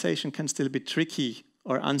 optimization can still be tricky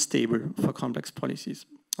or unstable for complex policies.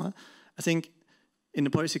 I think in the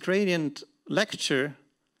policy gradient lecture,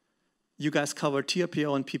 you guys covered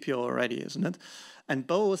TRPO and PPO already, isn't it? And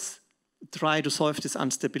both try to solve this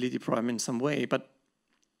instability problem in some way, but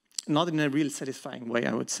not in a real satisfying way,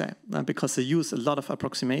 I would say, because they use a lot of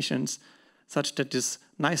approximations such that these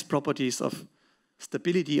nice properties of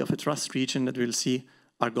stability of a trust region that we'll see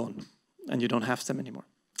are gone, and you don't have them anymore.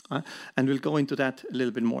 And we'll go into that a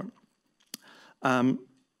little bit more.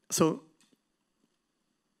 So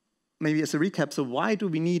maybe as a recap, so why do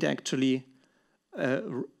we need actually a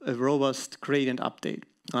robust gradient update?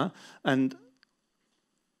 And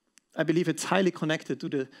I believe it's highly connected to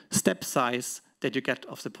the step size that you get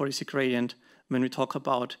of the policy gradient when we talk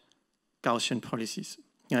about Gaussian policies.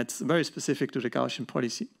 It's very specific to the Gaussian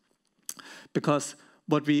policy. Because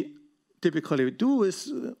what we typically do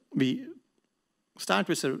is we start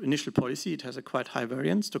with an initial policy. It has a quite high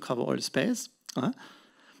variance to cover all the space.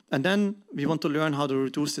 And then we want to learn how to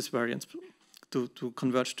reduce this variance to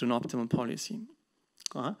converge to an optimal policy.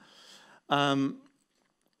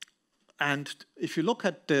 And if you look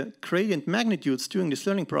at the gradient magnitudes during this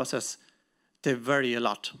learning process, they vary a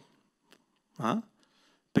lot.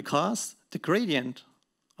 Because the gradient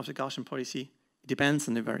of the Gaussian policy depends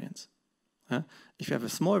on the variance. If you have a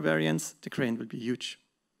small variance, the gradient will be huge.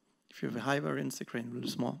 If you have a high variance, the gradient will be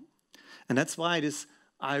small. And that's why this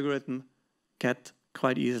algorithm gets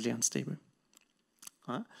quite easily unstable.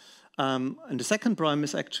 And the second problem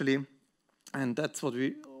is actually, and that's what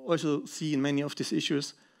we also see in many of these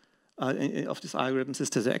issues of these algorithms, is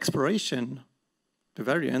that the exploration, the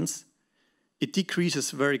variance, it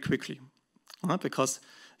decreases very quickly. Because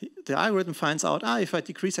the algorithm finds out, if I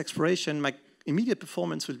decrease exploration, my immediate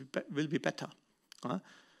performance will be better.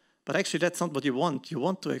 But actually, that's not what you want. You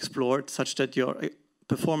want to explore it such that your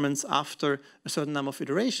performance after a certain number of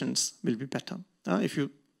iterations will be better. If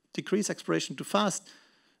you decrease exploration too fast,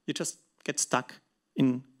 you just get stuck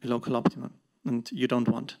in a local optimum, and you don't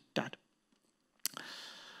want that.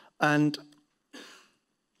 And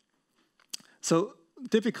so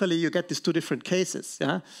typically, you get these two different cases.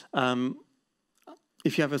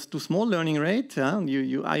 If you have a too small learning rate,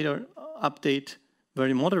 you either update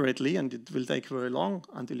very moderately, and it will take very long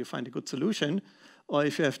until you find a good solution, or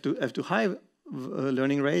if you have too high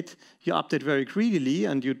learning rate, you update very greedily,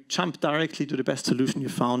 and you jump directly to the best solution you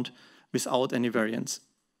found without any variance.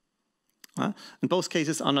 And both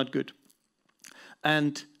cases are not good.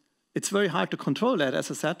 And it's very hard to control that, as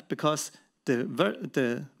I said, because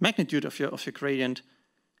the magnitude of your gradient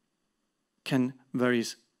can vary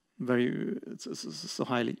so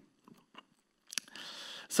highly.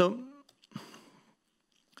 So,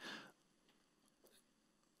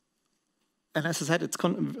 and as I said, it's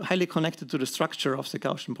highly connected to the structure of the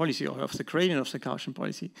Gaussian policy, or of the gradient of the Gaussian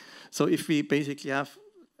policy. So if we basically have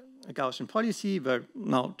a Gaussian policy where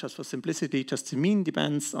now, just for simplicity, just the mean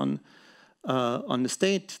depends on on the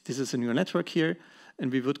state. This is a neural network here,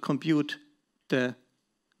 and we would compute the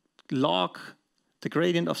log, the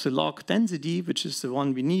gradient of the log density, which is the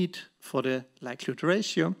one we need for the likelihood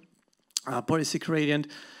ratio, policy gradient.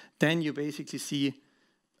 Then you basically see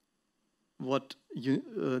what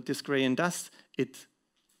this gradient does.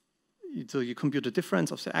 So you compute the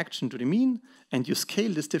difference of the action to the mean, and you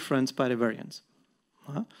scale this difference by the variance.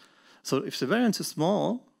 So if the variance is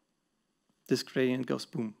small, this gradient goes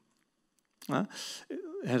boom.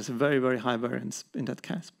 It has a very, very high variance in that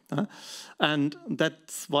case. And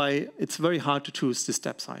that's why it's very hard to choose the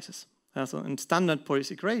step sizes. So in standard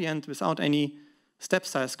policy gradient, without any step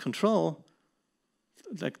size control,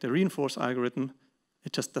 like the reinforced algorithm,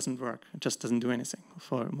 it just doesn't work. It just doesn't do anything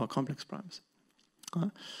for more complex primes.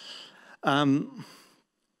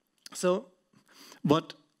 So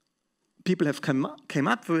what people have came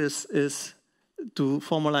up with is to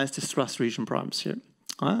formalize these trust region primes here.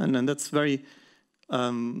 And then that's very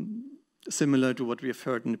similar to what we have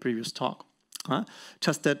heard in the previous talk.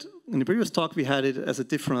 Just that in the previous talk we had it as a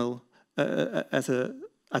different, as an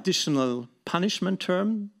additional punishment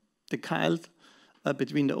term, the KL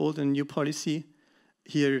between the old and new policy.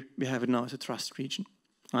 Here we have it now as a trust region.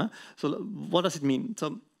 So what does it mean?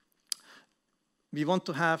 So we want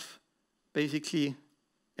to have basically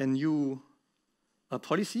a new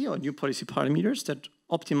policy or new policy parameters that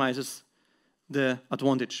optimizes the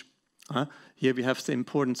advantage. Here we have the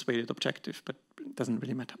importance weighted objective, but it doesn't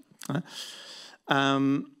really matter.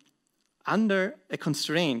 Under a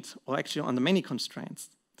constraint, or actually under many constraints.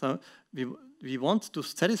 So we want to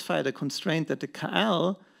satisfy the constraint that the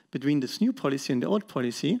KL between this new policy and the old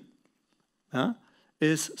policy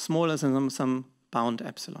is smaller than some bound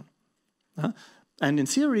epsilon. And in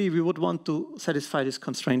theory, we would want to satisfy this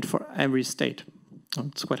constraint for every state.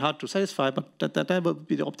 It's quite hard to satisfy, but that would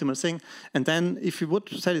be the optimal thing. And then if we would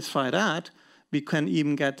satisfy that, we can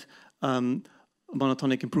even get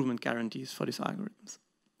monotonic improvement guarantees for these algorithms.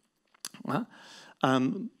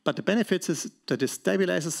 But the benefits is that it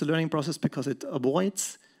stabilizes the learning process because it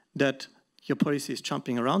avoids that your policy is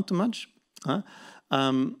jumping around too much.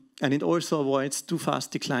 And it also avoids too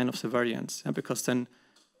fast decline of the variance, because then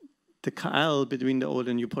the KL between the old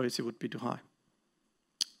and new policy would be too high.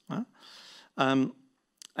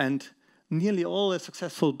 And nearly all the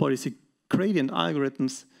successful policy gradient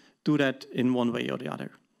algorithms do that in one way or the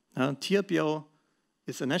other. TRPO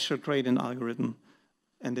is a natural gradient algorithm,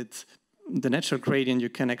 and it's the natural gradient, you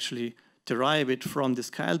can actually derive it from this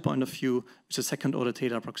KL point of view, which is a second order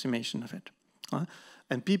Taylor approximation of it.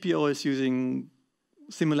 And PPO is using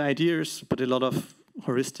similar ideas, but a lot of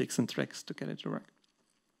heuristics and tricks to get it to work.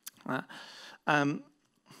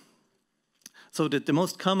 So the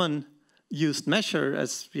most common used measure,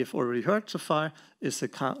 as we have already heard so far, is the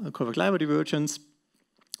Kovac-Leiber divergence,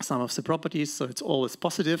 sum of the properties. So it's always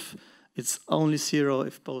positive. It's only zero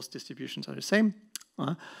if both distributions are the same.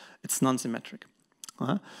 It's non-symmetric.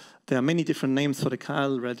 There are many different names for the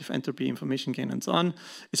KL, relative entropy, information gain, and so on.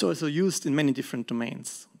 It's also used in many different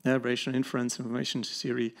domains. Rational inference, information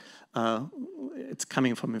theory. It's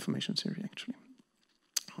coming from information theory, actually.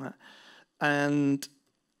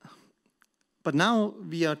 But now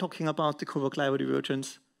we are talking about the Kovac-Leiber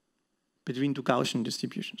divergence between two Gaussian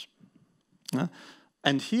distributions.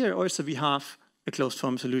 And here also we have a closed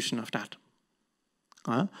form solution of that.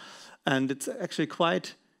 And it's actually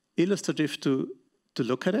quite illustrative to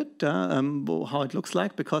look at it, how it looks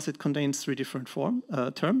like, because it contains three different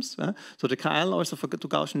terms. So the KL also for two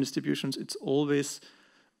Gaussian distributions, it's always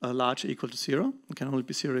large equal to zero. It can only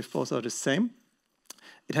be zero if both are the same.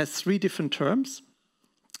 It has three different terms.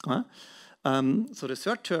 So the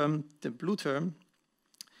third term, the blue term,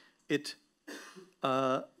 it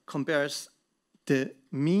compares the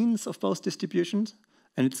means of both distributions,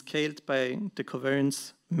 and it's scaled by the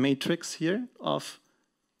covariance matrix here of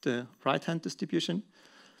the right-hand distribution.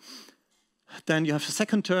 Then you have the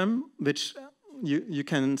second term, which you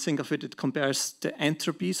can think of it, it compares the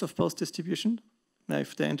entropies of both distributions. Now,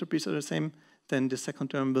 if the entropies are the same, then the second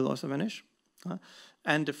term will also vanish.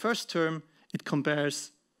 And the first term, it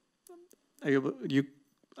compares, I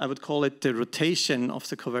would call it the rotation of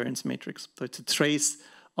the covariance matrix. So it's a trace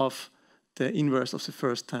of the inverse of the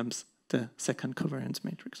first times the second covariance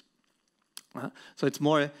matrix. So it's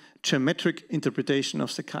more a geometric interpretation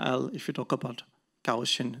of the KL if you talk about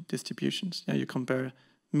Gaussian distributions. You compare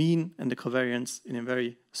mean and the covariance in a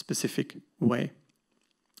very specific way.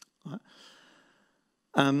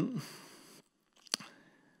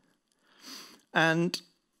 And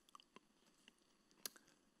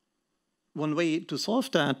one way to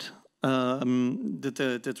solve that,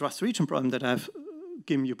 the trust region problem that I've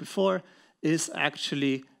given you before, is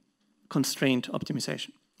actually constraint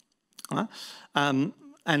optimization.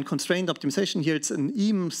 And constraint optimization here, it's an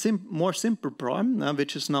even more simple problem,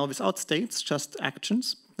 which is now without states, just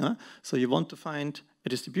actions. So you want to find a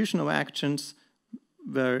distribution of actions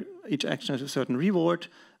where each action has a certain reward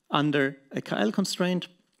under a KL constraint.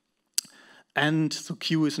 And so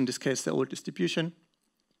Q is in this case the old distribution.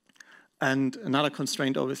 And another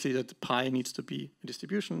constraint, obviously, that pi needs to be a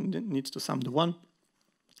distribution, it needs to sum to 1.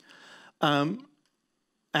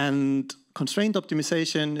 And constraint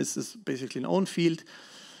optimization is basically an own field.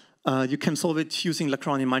 You can solve it using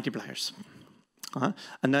Lacranian multipliers.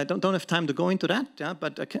 And I don't have time to go into that,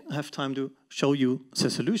 but I have time to show you the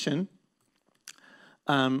solution.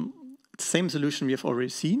 Same solution we have already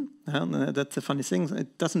seen. That's a funny thing.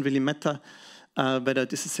 It doesn't really matter whether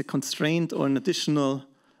this is a constraint or an additional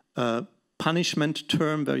punishment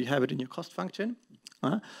term where you have it in your cost function.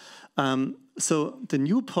 So the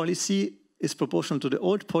new policy is proportional to the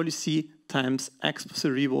old policy times x plus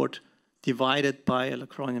the reward divided by a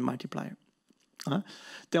Lacranian multiplier.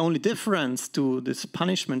 The only difference to this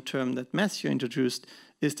punishment term that Matthew introduced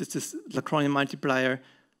is that this Lacranian multiplier,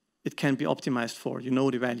 it can be optimized for, you know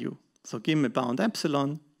the value. So given a bound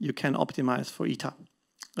epsilon, you can optimize for eta,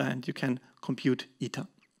 and you can compute eta.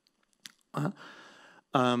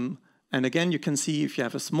 And again, you can see if you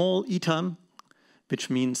have a small eta, which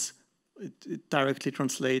means it directly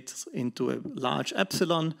translates into a large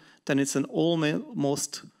epsilon, then it's an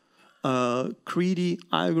almost greedy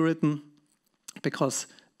algorithm because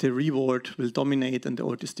the reward will dominate and the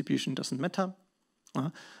old distribution doesn't matter.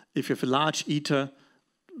 If you have a large eta,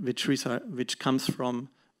 which comes from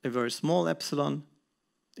a very small epsilon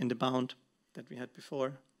in the bound that we had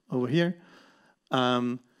before over here,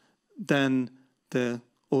 then the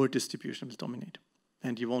old distribution will dominate,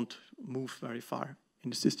 and you won't move very far in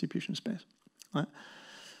this distribution space.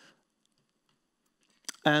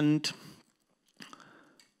 And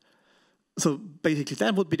so basically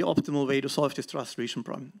that would be the optimal way to solve this trust region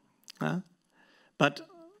problem. But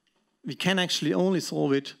we can actually only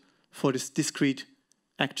solve it for this discrete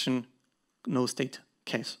action no state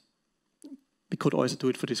case. We could also do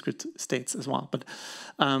it for discrete states as well. But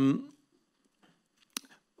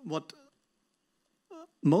what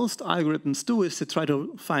most algorithms do is to try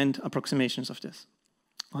to find approximations of this.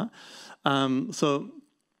 So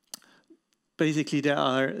basically there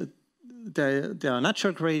are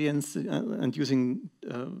natural gradients, and using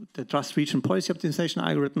the trust region policy optimization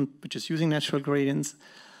algorithm, which is using natural gradients.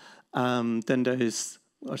 Then there is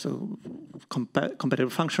also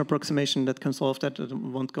competitive function approximation that can solve that. I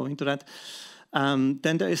won't go into that.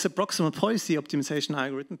 Then there is a proximal policy optimization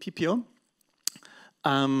algorithm, PPO,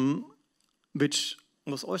 which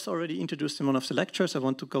was also already introduced in one of the lectures. I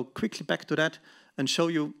want to go quickly back to that and show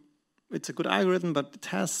you it's a good algorithm, but it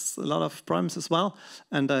has a lot of problems as well.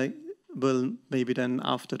 And I will maybe then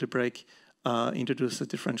after the break introduce the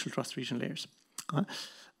differential trust region layers.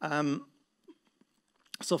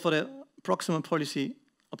 So for the proximal policy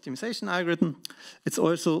optimization algorithm, it's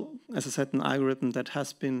also, as I said, an algorithm that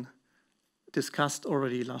has been discussed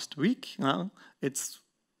already last week.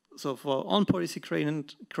 So for on-policy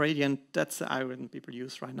gradient, that's the algorithm people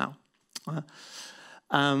use right now.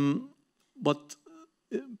 What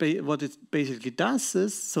it basically does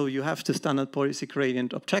is, so you have the standard policy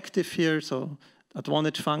gradient objective here, so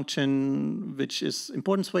advantage function, which is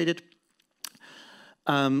importance weighted.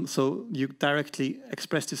 So you directly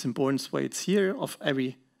express this importance weights here of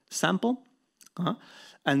every sample.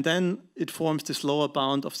 And then it forms this lower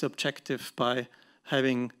bound of the objective by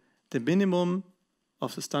having the minimum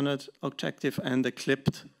of the standard objective and the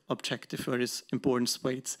clipped objective where its importance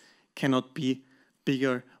weights cannot be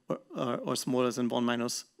bigger or smaller than 1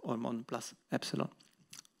 minus or 1 plus epsilon.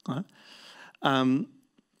 And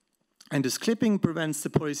this clipping prevents the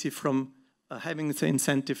policy from having the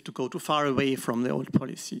incentive to go too far away from the old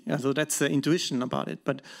policy. So that's the intuition about it.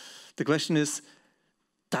 But the question is,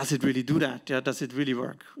 does it really do that? Does it really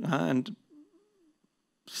work? And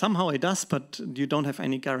somehow it does, but you don't have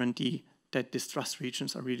any guarantee that these trust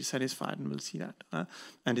regions are really satisfied, and we'll see that.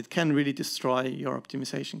 And it can really destroy your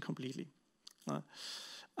optimization completely. But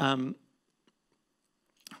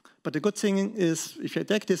the good thing is, if you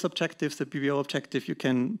take this objective, the PBO objective, you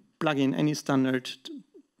can plug in any standard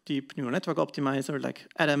deep neural network optimizer like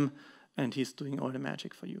Adam, and he's doing all the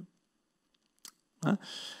magic for you.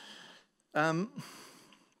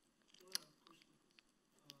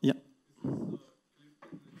 Yeah.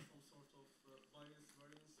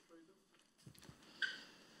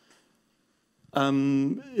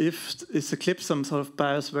 If it's a clip, some sort of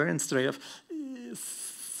bias variance trade-off,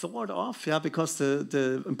 sort of, yeah, because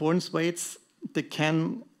the importance weights, they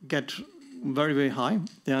can get very, very high.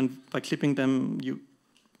 And by clipping them, you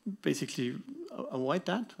basically avoid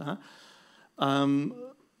that.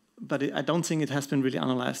 But I don't think it has been really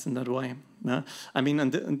analyzed in that way. I mean,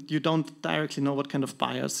 and you don't directly know what kind of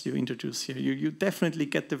bias you introduce here. You definitely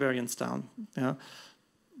get the variance down.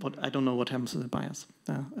 But I don't know what happens to the bias.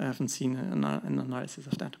 I haven't seen an analysis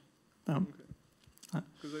of that.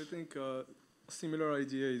 Because I think a similar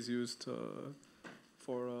idea is used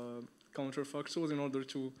for counterfactuals in order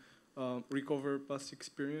to recover past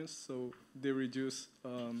experience. So they reduce.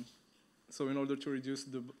 So in order to reduce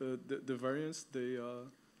the variance,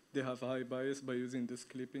 they have high bias by using this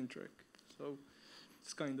clipping trick. So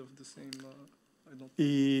it's kind of the same. I don't.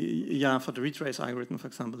 Yeah, for the retrace algorithm, for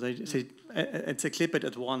example, they say it's a clip it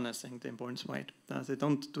at 1. I think the importance weight. They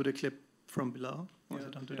don't do the clip from below. Or they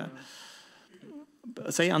don't do that.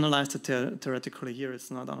 They analyzed it theoretically. Here,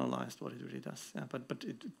 it's not analyzed what it really does. Yeah, but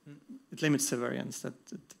it limits the variance. That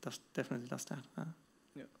it definitely does that.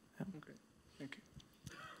 Yeah. Okay. Thank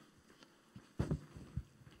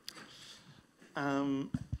you.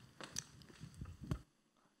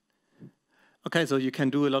 Okay, so you can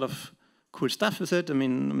do a lot of cool stuff with it. I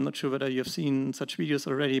mean, I'm not sure whether you've seen such videos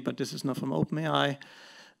already, but this is not from OpenAI.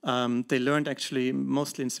 They learned actually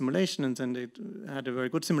mostly in simulation, and then they had a very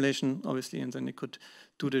good simulation, obviously, and then they could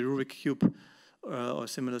do the Rubik Cube or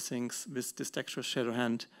similar things with this dexterous shadow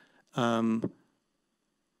hand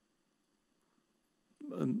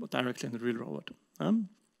directly in the real robot.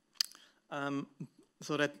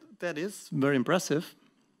 So that is very impressive.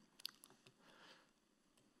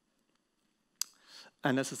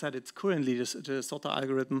 And as I said, it's currently the SOTA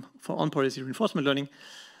algorithm for on-policy reinforcement learning.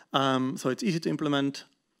 So it's easy to implement.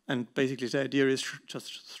 And basically the idea is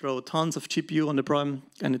just throw tons of GPU on the problem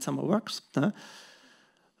and it somehow works.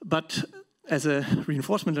 But as a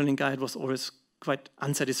reinforcement learning guy, it was always quite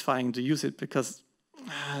unsatisfying to use it because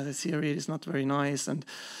the theory is not very nice. And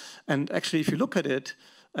actually, if you look at it,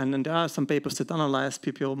 and there are some papers that analyze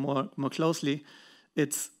PPO more closely,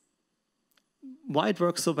 it's why it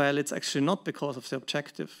works so well. It's actually not because of the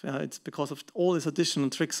objective. It's because of all these additional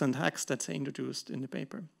tricks and hacks that they introduced in the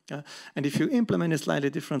paper. And if you implement it slightly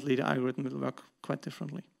differently, the algorithm will work quite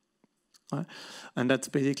differently. And that's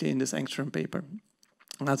basically in this Engstrom paper.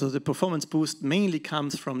 So the performance boost mainly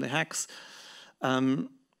comes from the hacks.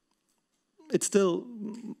 It's still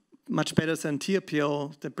much better than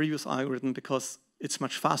TRPO, the previous algorithm, because it's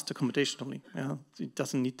much faster computationally. It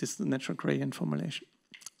doesn't need this natural gradient formulation.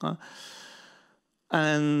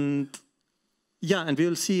 And we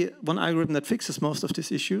will see one algorithm that fixes most of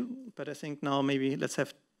this issue. But I think now maybe let's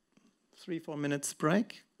have 3-4 minutes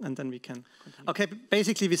break, and then we can continue. Okay,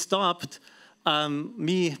 basically we stopped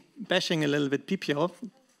me bashing a little bit PPO.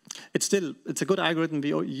 It's a good algorithm.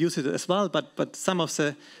 We use it as well, but some of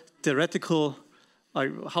the theoretical,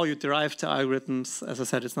 how you derive the algorithms, as I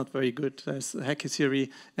said, it's not very good. There's a hacky theory,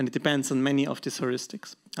 and it depends on many of these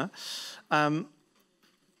heuristics.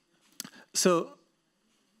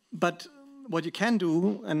 But what you can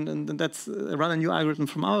do, and that's run a new algorithm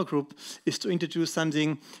from our group, is to introduce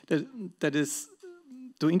something that is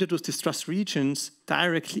to introduce these trust regions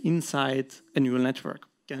directly inside a neural network.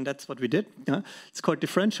 And that's what we did. It's called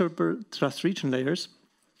differentiable trust region layers.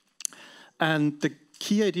 And the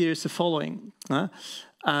key idea is the following.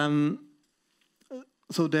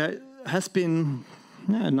 So there has been,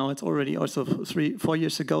 now it's already also 3-4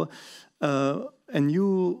 years ago, a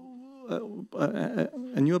new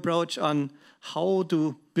approach on how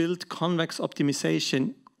to build convex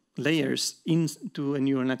optimization layers into a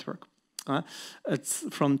neural network. It's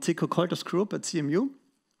from Zico Kolter's group at CMU.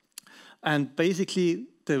 And basically,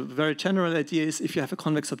 the very general idea is if you have a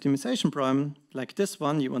convex optimization problem like this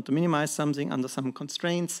one, you want to minimize something under some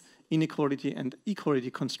constraints, inequality and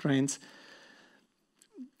equality constraints,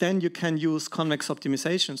 then you can use convex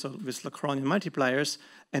optimization, so with Lacroix multipliers,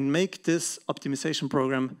 and make this optimization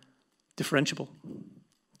program differentiable.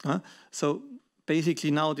 So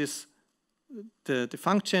basically now the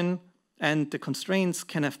function and the constraints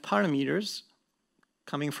can have parameters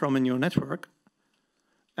coming from a neural network,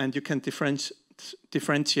 and you can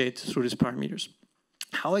differentiate through these parameters.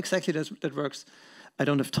 How exactly that works, I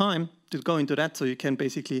don't have time to go into that, so you can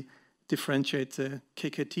basically differentiate the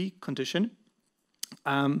KKT condition.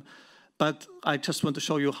 But I just want to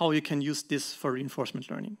show you how you can use this for reinforcement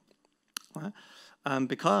learning.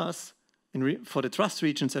 Because for the trust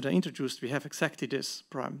regions that are introduced, we have exactly this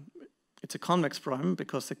problem. It's a convex problem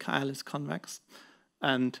because the KL is convex,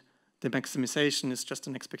 and the maximization is just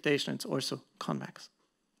an expectation. It's also convex.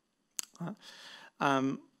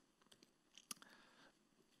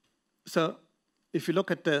 So if you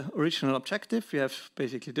look at the original objective, we have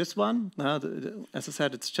basically this one. As I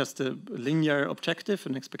said, it's just a linear objective,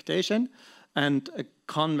 an expectation, and a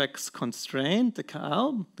convex constraint, the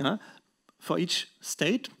KL, for each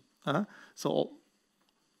state. So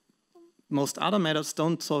most other methods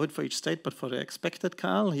don't solve it for each state, but for the expected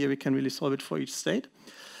KL, here we can really solve it for each state.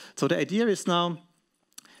 So the idea is now,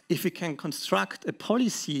 if we can construct a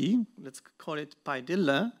policy, let's call it by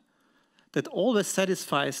Dille, that always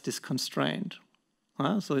satisfies this constraint.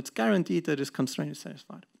 So it's guaranteed that this constraint is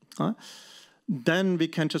satisfied. Then we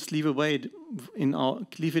can just leave it away in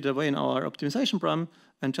our optimization problem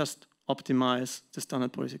and just optimize the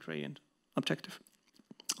standard policy gradient objective.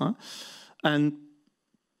 And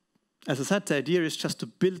as I said, the idea is just to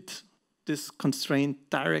build this constraint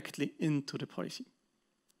directly into the policy.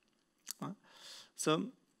 So,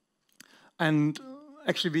 and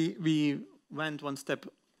actually we went one step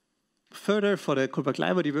further. For the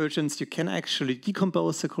Kullback-Leibler divergence, you can actually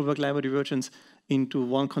decompose the Kullback-Leibler divergence into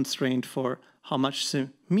one constraint for how much the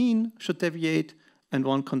mean should deviate and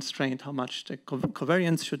one constraint how much the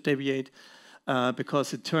covariance should deviate,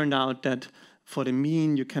 because it turned out that for the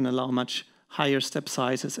mean you can allow much higher step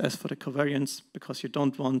sizes as for the covariance, because you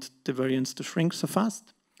don't want the variance to shrink so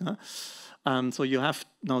fast. So you have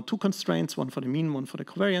now two constraints, one for the mean, one for the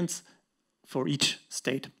covariance, for each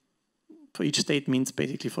state. For each state means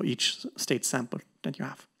basically for each state sample that you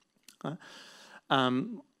have.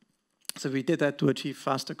 So we did that to achieve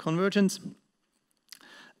faster convergence.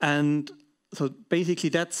 And so basically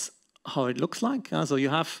that's how it looks like. So you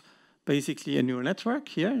have basically a neural network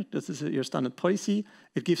here. This is your standard policy.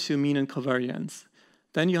 It gives you mean and covariance.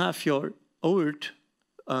 Then you have your old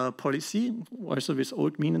policy, also with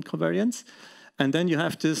old mean and covariance. And then you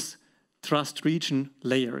have this trust region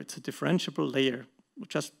layer. It's a differentiable layer,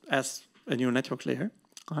 just as a neural network layer.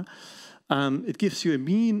 It gives you a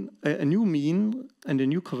new mean and a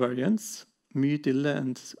new covariance, mu Dille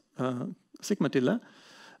and sigma Dille.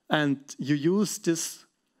 And you use this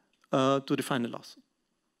to define the loss.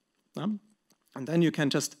 And then you can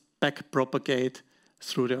just back propagate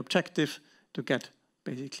through the objective to get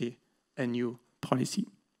basically a new policy.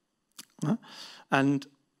 And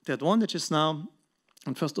the advantage is now,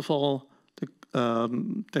 and first of all,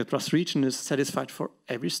 the trust region is satisfied for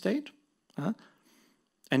every state,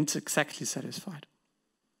 and it's exactly satisfied.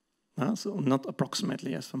 So not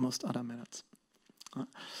approximately as for most other methods.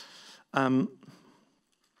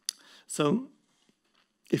 So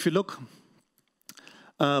if you look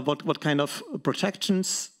what kind of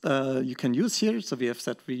projections you can use here, so we have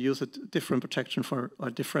said we use a different projection for a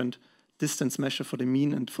different distance measure for the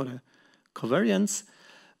mean and for the covariance.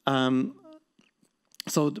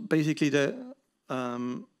 So basically the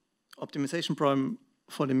optimization problem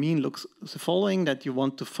for the mean looks the following, that you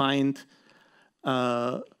want to find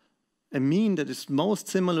a mean that is most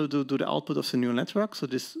similar to the output of the neural network. So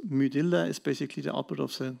this mu Dille is basically the output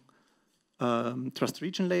of the trust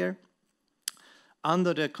region layer,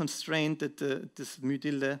 under the constraint that this mu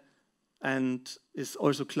Dille and is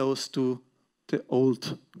also close to the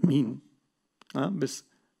old mean with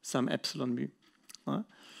some epsilon mu.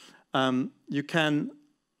 You can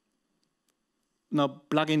now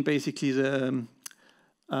plug in basically the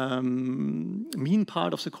mean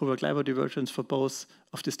part of the Kullback-Leibler divergence for both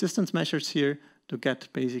of these distance measures here to get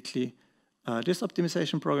basically this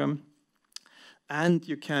optimization program. And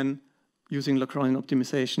you can, using Lagrangian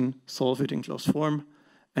optimization, solve it in closed form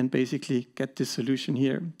and basically get this solution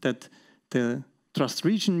here, that the trust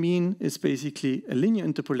region mean is basically a linear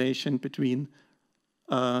interpolation between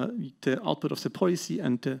the output of the policy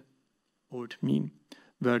and the old mean,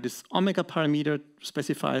 where this omega parameter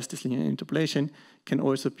specifies this linear interpolation, can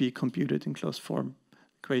also be computed in closed form.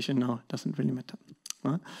 Equation now doesn't really matter.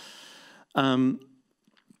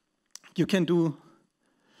 You can do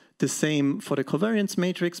the same for the covariance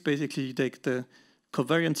matrix. Basically, you take the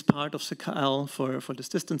covariance part of the KL for this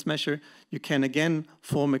distance measure. You can again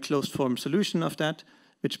form a closed form solution of that,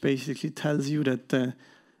 which basically tells you that the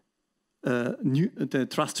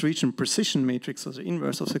trust region precision matrix, or the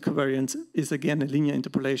inverse of the covariance, is again a linear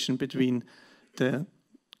interpolation between the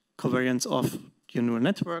covariance of your neural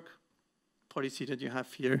network policy that you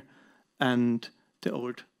have here and the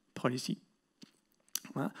old policy.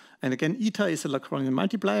 And again, eta is a Lagrangian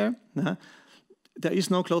multiplier. There is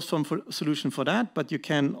no closed form solution for that, but you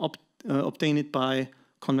can obtain it by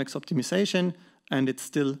convex optimization, and it's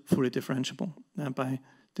still fully differentiable by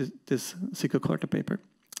this Sicker-Korter paper.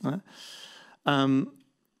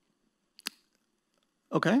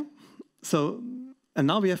 Okay, so, and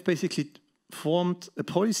now we have basically formed a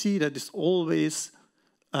policy that is always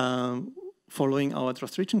following our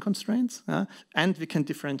trust region constraints, and we can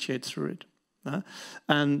differentiate through it.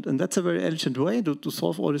 And that's a very elegant way to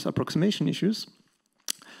solve all these approximation issues.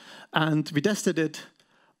 And we tested it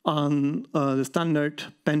on the standard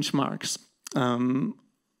benchmarks from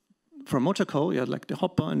Mochaco. You had like the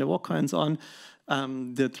hopper and the walker and so on.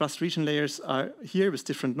 The trust region layers are here with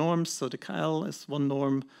different norms. So the KL is one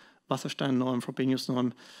norm, Wasserstein norm, Frobenius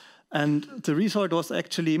norm. And the result was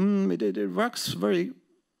actually, it works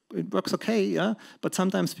okay, yeah? But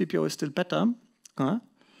sometimes PPO is still better.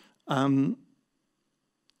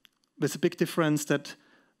 With a big difference that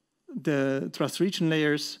the trust region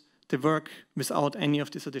layers, they work without any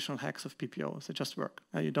of these additional hacks of PPO. They just work.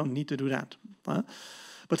 You don't need to do that.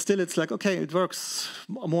 But still, it's like, okay, it works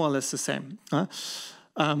more or less the same.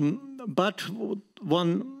 But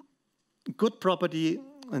one good property,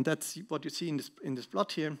 and that's what you see in this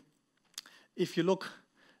plot here, if you look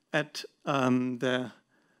at the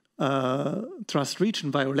trust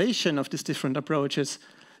region violation of these different approaches,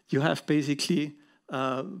 you have basically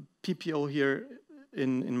PPO here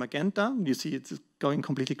in magenta. You see it's going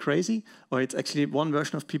completely crazy, or it's actually one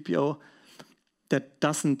version of PPO that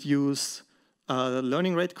doesn't use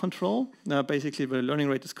learning rate control. Basically, the learning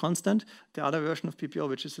rate is constant. The other version of PPO,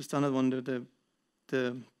 which is the standard one,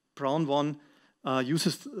 the brown one,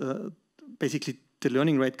 uses basically the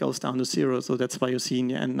learning rate goes down to 0. So that's why you see in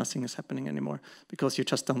the end nothing is happening anymore, because you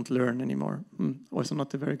just don't learn anymore. Also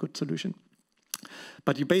not a very good solution.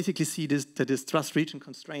 But you basically see that these trust region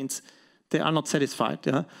constraints, they are not satisfied.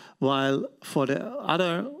 Yeah? While for the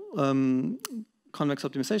other convex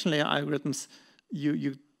optimization layer algorithms,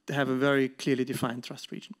 you have a very clearly defined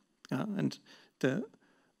trust region. Yeah? And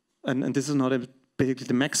this is not basically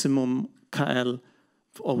the maximum KL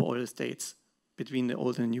over all the states between the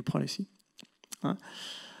old and new policy.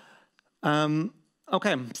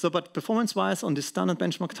 Okay, so but performance-wise on the standard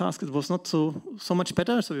benchmark task, it was not so much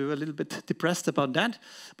better, so we were a little bit depressed about that.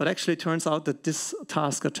 But actually it turns out that this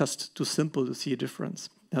task are just too simple to see a difference.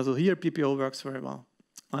 So here PPO works very well.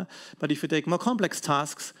 But if you take more complex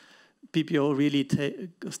tasks, PPO really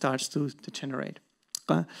starts to degenerate.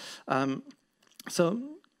 So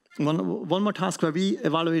one more task where we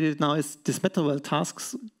evaluated now is this MetaWell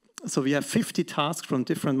tasks. So we have 50 tasks from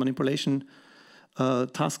different manipulation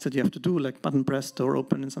tasks that you have to do, like button press, door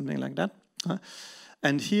open, and something like that.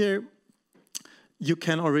 And here you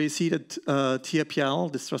can already see that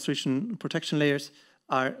TRPL, the trust region protection layers,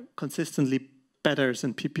 are consistently better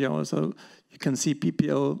than PPO. So you can see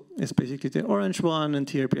PPO is basically the orange one, and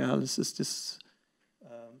TRPL is this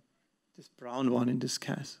brown one in this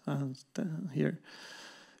case here.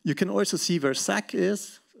 You can also see where SAC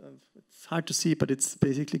is. It's hard to see, but it's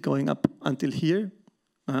basically going up until here.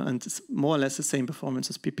 And it's more or less the same performance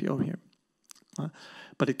as PPO here.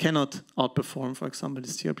 But it cannot outperform, for example,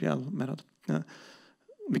 this TRPL method.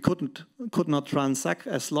 We could not run SAC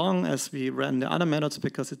as long as we ran the other methods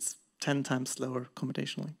because it's 10 times slower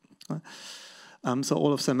computationally. So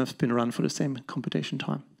all of them have been run for the same computation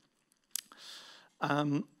time.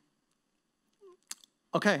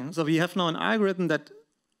 Okay, so we have now an algorithm that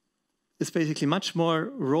is basically much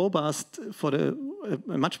more robust for a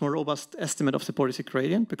much more robust estimate of the policy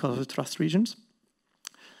gradient because of the trust regions.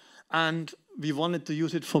 And we wanted to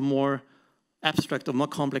use it for more abstract or more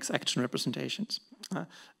complex action representations.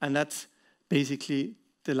 And that's basically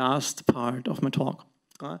the last part of my talk.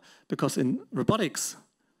 Because in robotics,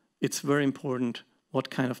 it's very important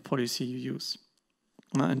what kind of policy you use.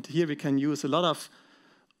 And here we can use a lot of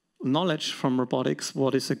knowledge from robotics,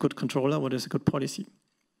 what is a good controller, what is a good policy.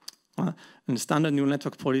 And the standard neural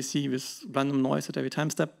network policy with random noise at every time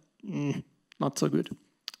step, not so good.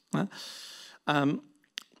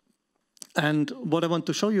 And what I want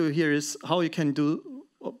to show you here is how you can do,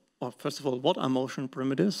 or first of all, what are motion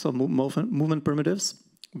primitives, so movement primitives,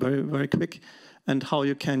 very, very quick, and how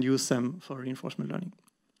you can use them for reinforcement learning.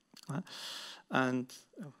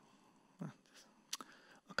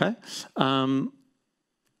 Okay.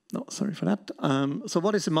 No, sorry for that. So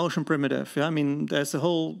what is a motion primitive? Yeah, I mean, there's a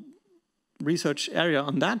whole research area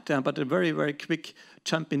on that, but a very, very quick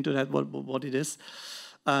jump into that, what it is.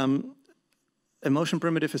 A motion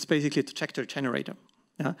primitive is basically a trajectory generator.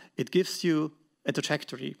 Yeah? It gives you a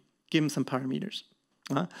trajectory, given some parameters.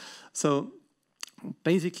 So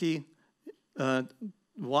basically,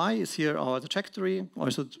 y is here our trajectory,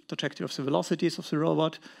 also the trajectory of the velocities of the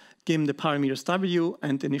robot, given the parameters w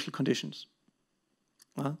and the initial conditions.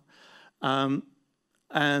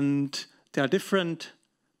 And there are different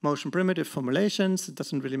motion primitive formulations. It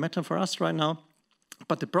doesn't really matter for us right now.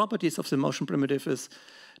 But the properties of the motion primitive is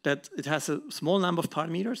that it has a small number of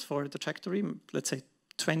parameters for the trajectory, let's say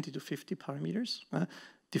 20 to 50 parameters,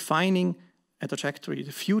 defining a trajectory,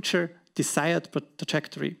 the future desired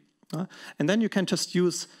trajectory. And then you can just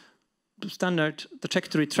use standard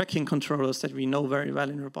trajectory tracking controllers that we know very well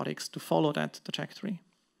in robotics to follow that trajectory.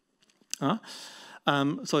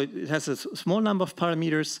 So it has a small number of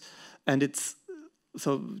parameters, and it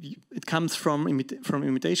comes from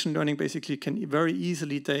imitation learning. Basically, you can very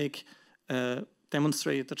easily take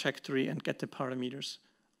demonstrate the trajectory and get the parameters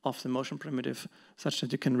of the motion primitive such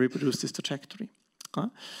that you can reproduce this trajectory.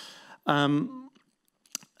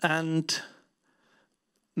 And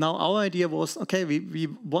now our idea was, okay, we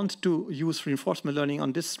want to use reinforcement learning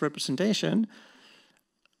on this representation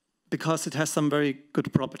because it has some very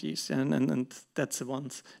good properties, and that's the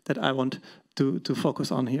ones that I want to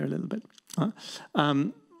focus on here a little bit.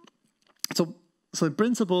 So in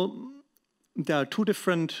principle, there are two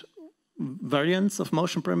different variants of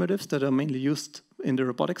motion primitives that are mainly used in the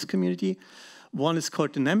robotics community. One is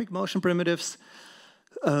called dynamic motion primitives,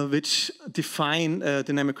 which define a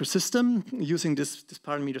dynamical system using this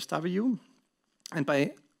parameters W. And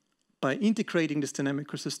by integrating this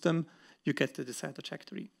dynamical system, you get the desired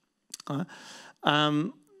trajectory.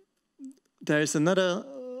 There is another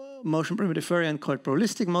motion primitive variant called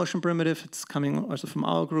probabilistic motion primitive. It's coming also from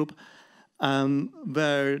our group,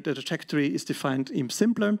 where the trajectory is defined even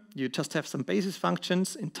simpler. You just have some basis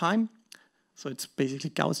functions in time. So it's basically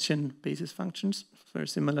Gaussian basis functions, very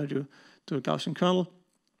similar to a Gaussian kernel.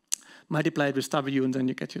 Multiply it with W, and then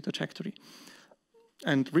you get your trajectory.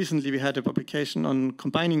 And recently we had a publication on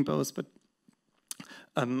combining both, but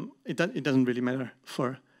it doesn't really matter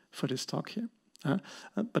for this talk here.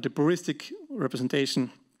 But the probabilistic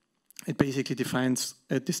representation, it basically defines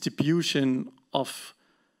a distribution of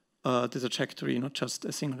the trajectory, not just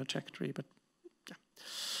a single trajectory, but yeah.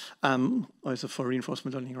 Also for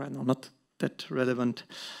reinforcement learning right now, not that relevant.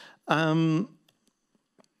 And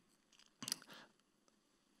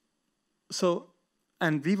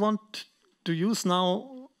we want to use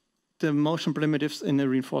now the motion primitives in a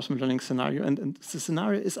reinforcement learning scenario. And the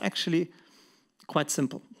scenario is actually quite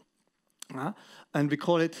simple. And we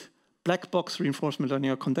call it black box reinforcement learning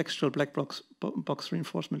or contextual black box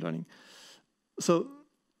reinforcement learning. So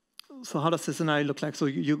how does the scenario look like? So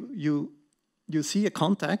you see a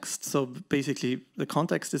context. So basically the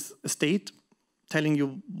context is a state telling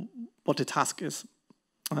you what the task is.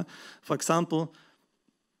 For example,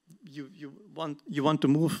 you want to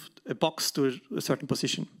move a box to a certain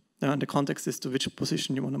position. And the context is to which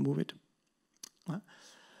position you want to move it.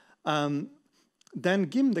 Then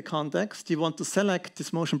given the context, you want to select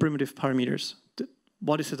these motion primitive parameters.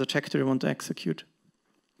 What is the trajectory you want to execute?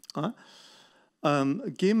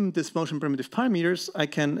 Given this motion primitive parameters, I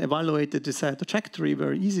can evaluate the desired trajectory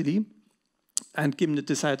very easily. And given the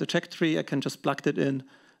desired trajectory, I can just plug it in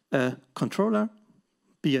a controller,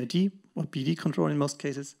 BID or BD controller in most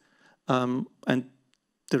cases, and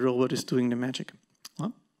the robot is doing the magic.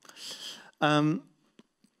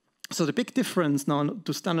 So the big difference now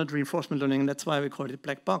to standard reinforcement learning, and that's why we call it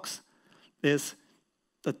black box, is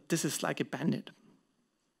that this is like a bandit.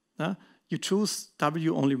 You choose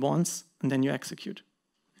W only once, and then you execute.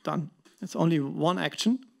 Done. It's only one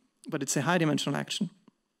action, but it's a high-dimensional action.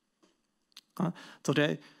 So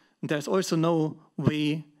there's also no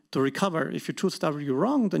way to recover. If you choose W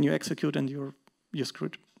wrong, then you execute and you're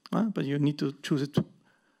screwed. But you need to choose it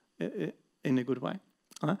in a good way.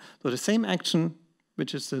 So the same action,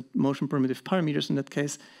 which is the motion primitive parameters in that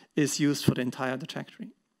case, is used for the entire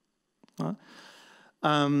trajectory.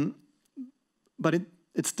 But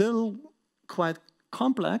it's still quite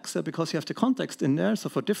complex because you have the context in there. So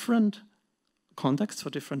for different contexts, for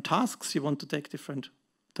different tasks, you want to take different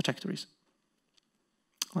trajectories.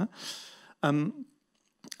 And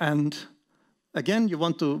again, you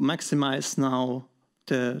want to maximize now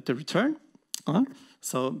the return.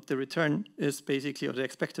 So the return is basically, or the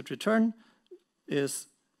expected return is,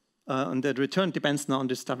 and the return depends now on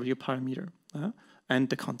this W parameter and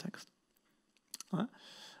the context.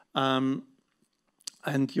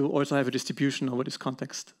 And you also have a distribution over this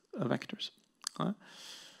context vectors.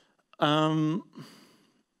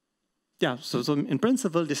 Yeah, so in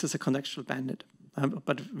principle, this is a contextual bandit,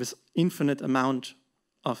 but with infinite amount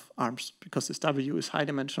of arms, because this W is high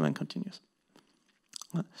dimensional and continuous.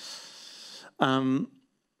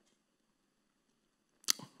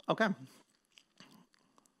 Okay.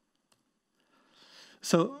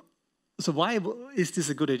 So why is this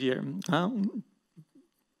a good idea?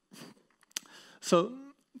 So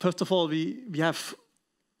first of all, we have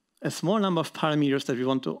a small number of parameters that we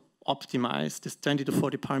want to optimize, this 20 to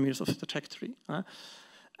 40 parameters of the trajectory.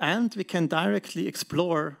 And we can directly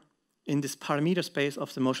explore in this parameter space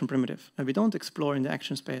of the motion primitive. And we don't explore in the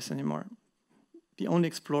action space anymore. We only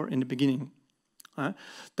explore in the beginning.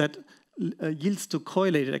 That yields to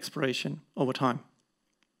correlated exploration over time,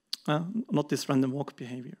 not this random walk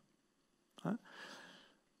behavior.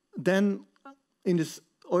 Then in this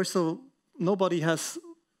also, nobody has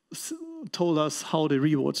told us how the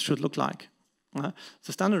rewards should look like.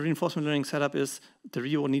 The standard reinforcement learning setup is the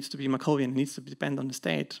reward needs to be Markovian, it needs to depend on the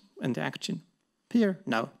state and the action. Here,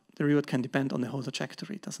 no, the reward can depend on the whole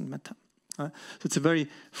trajectory, it doesn't matter. So it's a very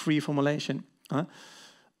free formulation.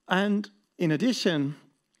 And in addition,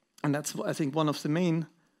 and that's I think one of the main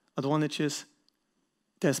advantages,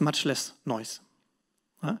 there's much less noise.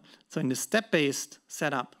 So in the step-based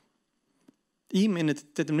setup, even in a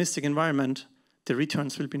deterministic environment, the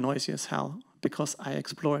returns will be noisy as hell because I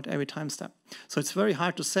explored every time step. So it's very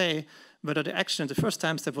hard to say whether the action at the first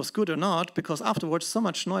time step was good or not, because afterwards so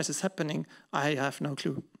much noise is happening, I have no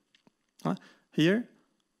clue. Here,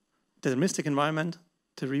 deterministic environment,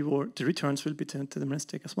 the returns will be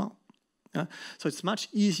deterministic as well. So it's much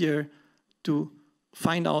easier to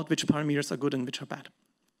find out which parameters are good and which are bad.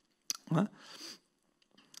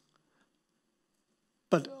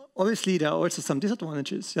 But obviously, there are also some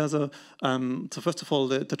disadvantages. So first of all,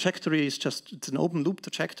 the trajectory is it's an open loop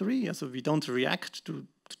trajectory. So we don't react to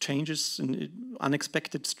changes,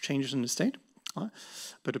 unexpected changes in the state,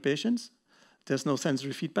 perturbations. There's no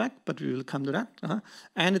sensory feedback, but we will come to that.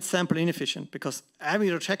 And it's sample inefficient because every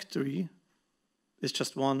trajectory is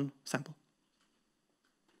just one sample.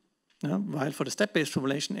 While for the step-based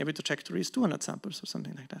formulation, every trajectory is 200 samples or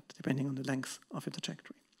something like that, depending on the length of the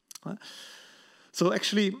trajectory. So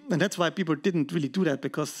actually, and that's why people didn't really do that,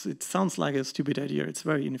 because it sounds like a stupid idea. It's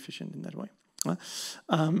very inefficient in that way.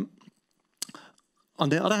 On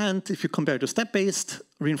the other hand, if you compare to step-based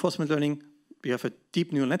reinforcement learning, we have a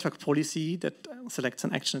deep neural network policy that selects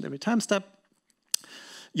an action at every time step.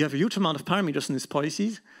 You have a huge amount of parameters in these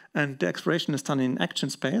policies, and the exploration is done in action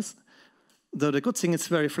space. Though the good thing is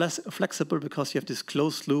very flexible because you have this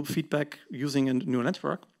closed loop feedback using a neural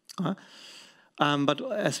network.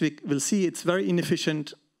 But as we will see, it's very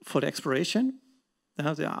inefficient for the exploration. There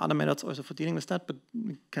are other methods also for dealing with that, but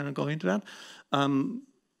we cannot go into that.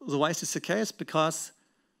 So why is this the case? Because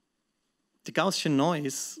the Gaussian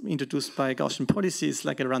noise introduced by Gaussian policy is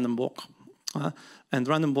like a random walk. And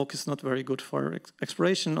random walk is not very good for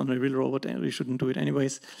exploration on a real robot, and we shouldn't do it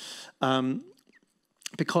anyways,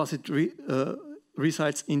 because it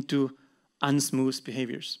results into unsmooth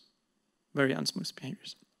behaviors, very unsmooth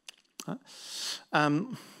behaviors.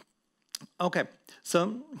 Okay,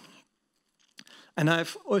 so, and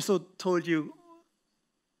I've also told you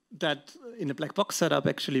that in a black box setup,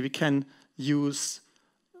 actually, we can use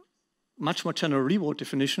much more general reward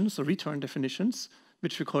definitions or return definitions,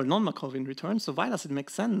 which we call non-Markovian returns. So why does it make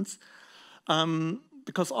sense?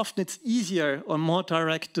 Because often it's easier or more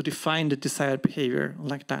direct to define the desired behavior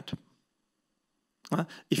like that.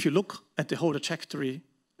 If you look at the whole trajectory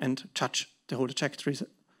and judge the whole trajectory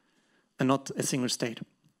and not a single state.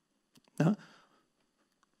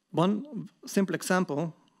 One simple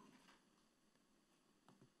example.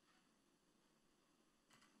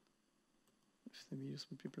 If the videos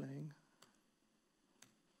would be playing.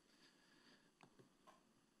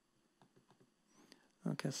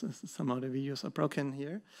 Okay, so somehow the videos are broken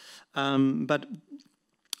here. Yeah.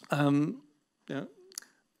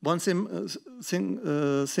 One simple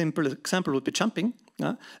example would be jumping.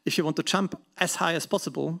 If you want to jump as high as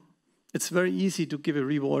possible, it's very easy to give a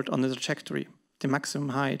reward on the trajectory, the maximum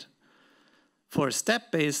height. For a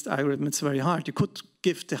step-based algorithm, it's very hard. You could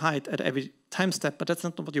give the height at every time step, but that's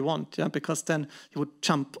not what you want, because then you would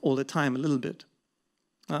jump all the time a little bit.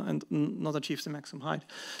 And not achieve the maximum height.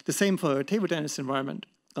 The same for a table tennis environment.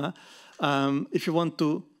 If you want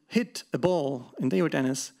to hit a ball in table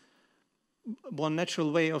tennis, one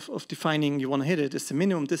natural way of defining you want to hit it is the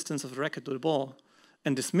minimum distance of the racket to the ball.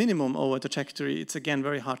 And this minimum over the trajectory, it's again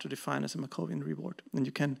very hard to define as a Markovian reward. And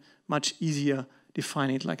you can much easier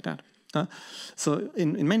define it like that. So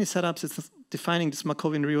in many setups, it's defining this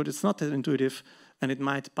Markovian reward, it's not that intuitive, and it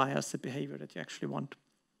might bias the behavior that you actually want.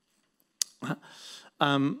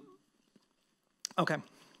 Okay.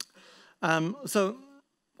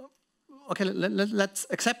 Okay, let's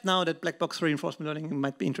accept now that black box reinforcement learning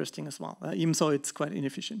might be interesting as well, even though it's quite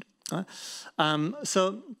inefficient.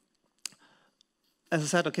 So, as I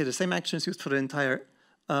said, okay, the same action is used for the entire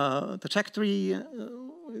trajectory,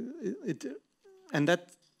 and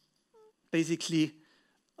that basically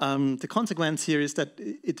the consequence here is that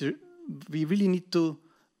we really need to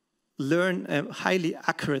learn a highly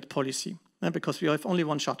accurate policy. Because we have only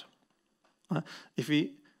one shot. If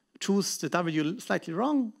we choose the W slightly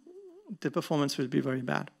wrong, the performance will be very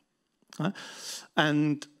bad.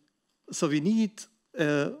 And so we need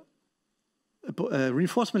a a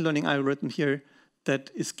reinforcement learning algorithm here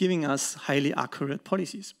that is giving us highly accurate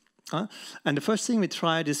policies. And the first thing we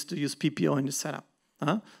tried is to use PPO in the setup.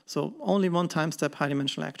 So only one time step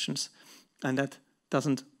high-dimensional actions, and that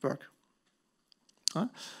doesn't work.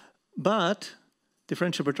 But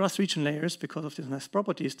differentiable trust region layers, because of these nice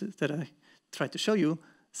properties that I tried to show you,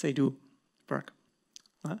 they do work.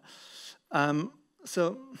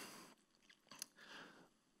 So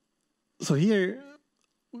here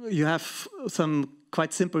you have some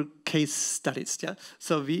quite simple case studies. Yeah.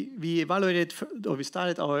 So we evaluated, or we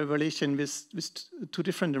started our evaluation with two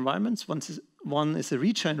different environments. One is a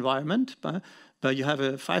reacher environment, where you have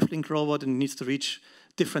a 5-link robot and it needs to reach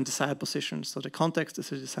different desired positions. So the context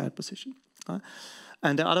is a desired position.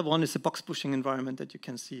 And the other one is a box pushing environment that you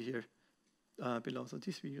can see here below. So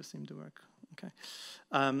these videos seem to work. Okay.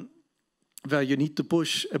 Where you need to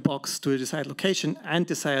push a box to a desired location and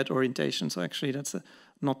desired orientation. So actually that's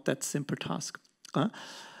not that simple task.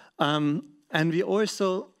 And we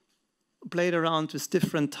also played around with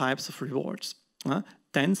different types of rewards.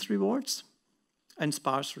 Dense rewards and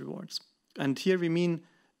sparse rewards. And here we mean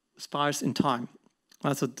sparse in time.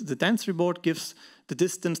 So the dense reward gives the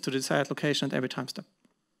distance to the desired location at every time step.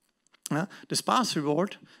 The sparse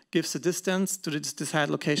reward gives the distance to the desired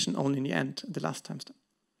location only in the end, the last time step.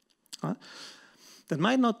 That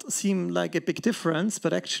might not seem like a big difference,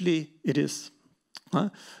 but actually it is.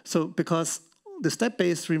 So because the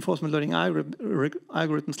step-based reinforcement learning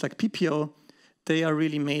algorithms like PPO, they are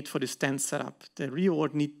really made for this dense setup. The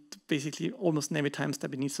reward need basically almost in every time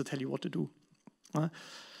step it needs to tell you what to do.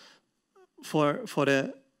 For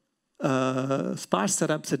the sparse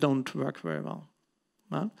setups, they don't work very well.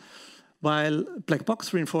 While black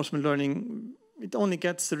box reinforcement learning, it only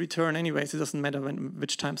gets the return anyways. It doesn't matter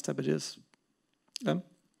which time step it is.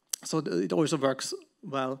 So it also works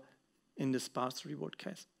well in the sparse reward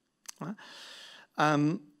case.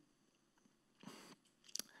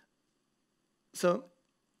 So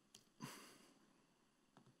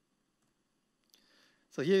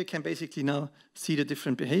here you can basically now see the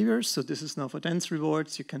different behaviors. So this is now for dense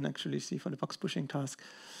rewards. You can actually see for the box pushing task.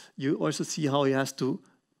 You also see how he has to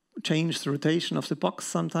change the rotation of the box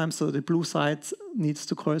sometimes. So the blue side needs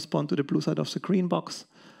to correspond to the blue side of the green box.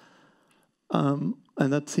 And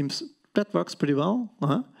that works pretty well.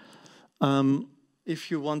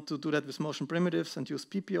 If you want to do that with motion primitives and use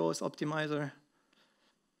PPO as optimizer,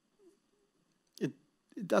 it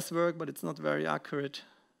does work, but it's not very accurate.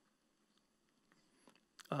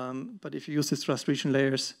 But if you use these trust region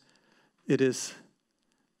layers, it is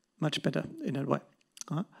much better in that way.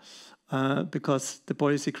 Because the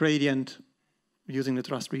policy gradient using the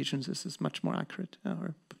trust regions is much more accurate,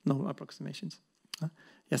 or no approximations.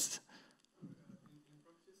 Yes? In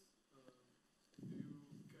practice, do you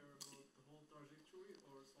care about the whole trajectory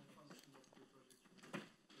or some function of the trajectory?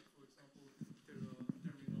 Like, for example,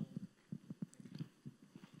 terminal.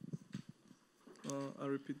 I'll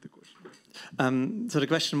repeat the question. So the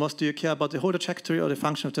question was, do you care about the whole trajectory or the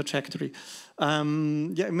function of the trajectory? Yeah, I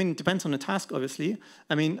mean, it depends on the task, obviously.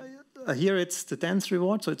 I mean, here it's the dense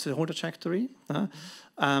reward, so it's the whole trajectory.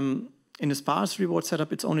 In the sparse reward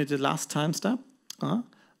setup, it's only the last time step.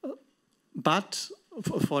 But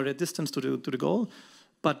for the distance to the goal,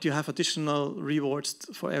 but you have additional rewards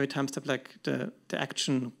for every time step, like the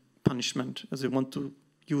action punishment, as you want to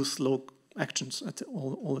use low actions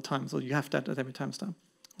all the time. So you have that at every time step.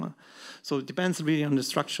 So it depends really on the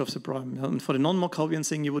structure of the problem. And for the non-Markovian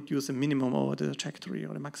thing, you would use a minimum over the trajectory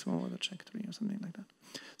or the maximum over the trajectory or something like that.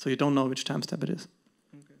 So you don't know which time step it is.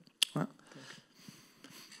 Okay.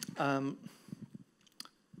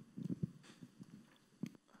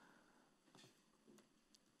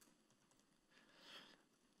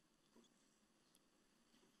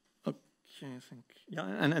 Okay, I think, yeah,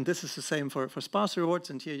 and this is the same for sparse rewards,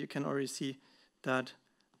 and here you can already see that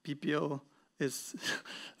PPO is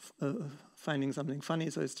finding something funny,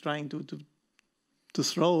 so it's trying to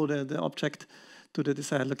throw the object to the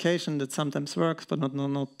desired location. That sometimes works, but not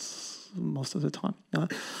most of the time.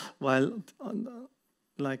 While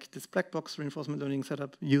like this black box reinforcement learning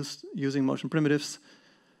setup using motion primitives,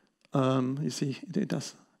 you see it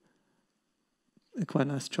does a quite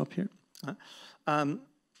nice job here.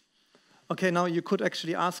 Okay, now you could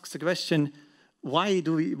actually ask the question, why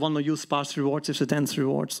do we want to use sparse rewards if the dense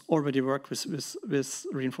rewards already work with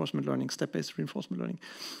reinforcement learning, step-based reinforcement learning?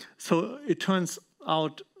 So it turns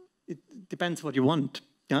out it depends what you want.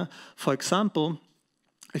 Yeah. For example,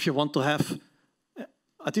 if you want to have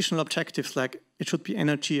additional objectives, like it should be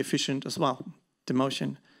energy efficient as well, the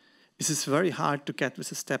motion, this is very hard to get with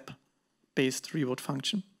a step-based reward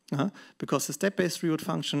function. because the step-based reward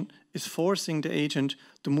function is forcing the agent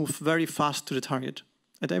to move very fast to the target.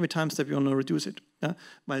 At every time step, you want to reduce it.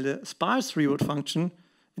 While the sparse reward function,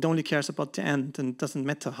 it only cares about the end and doesn't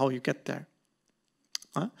matter how you get there.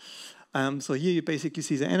 So here you basically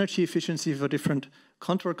see the energy efficiency for different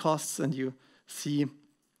contour costs, and you see,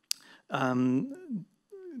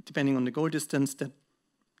 depending on the goal distance, that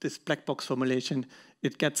this black box formulation,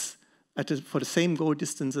 it gets, for the same goal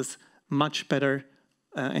distances, much better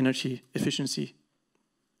energy efficiency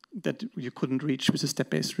that you couldn't reach with the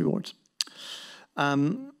step-based rewards.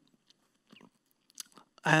 And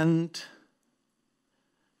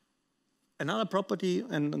another property,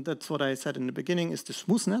 and that's what I said in the beginning, is the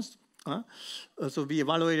smoothness. So we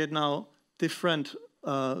evaluated now different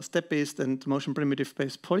step-based and motion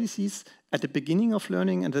primitive-based policies at the beginning of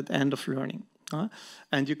learning and at the end of learning.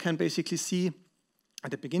 And you can basically see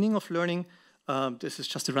at the beginning of learning, this is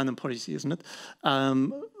just a random policy, isn't it?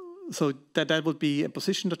 So that would be a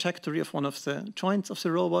position trajectory of one of the joints of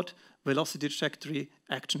the robot, velocity trajectory,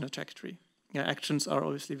 action trajectory. Yeah, actions are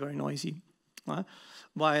obviously very noisy.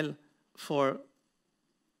 While for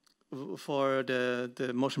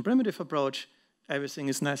the motion primitive approach, everything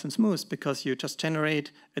is nice and smooth because you just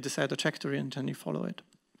generate a desired trajectory and then you follow it.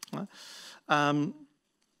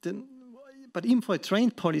 But even for a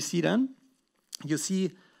trained policy then, you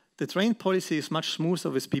see the trained policy is much smoother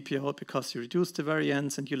with PPO because you reduce the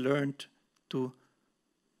variance and you learned to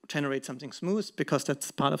generate something smooth because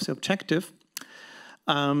that's part of the objective.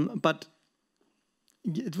 But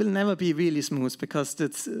it will never be really smooth because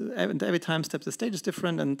it's, every time step the state is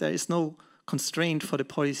different and there is no constraint for the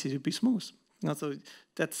policy to be smooth. So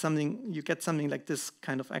that's something, you get something like this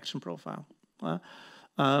kind of action profile.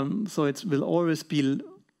 So it will always be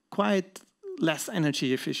quite less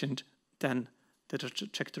energy efficient than the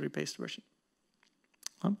trajectory-based version.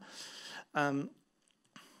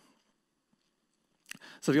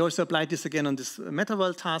 So we also applied this again on this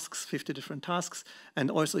meta-world tasks, 50 different tasks.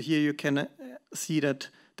 And also here you can see that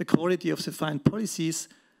the quality of the defined policies,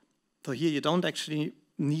 so here you don't actually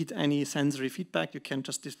need any sensory feedback. You can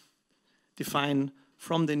just define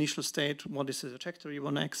from the initial state what is the trajectory you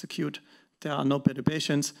want to execute. There are no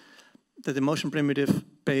perturbations. The motion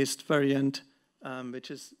primitive-based variant,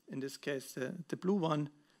 which is in this case the blue one,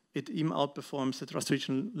 it even outperforms the thrust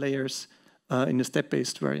region layers in the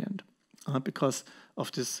step-based variant because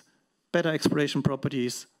of this better exploration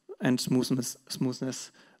properties and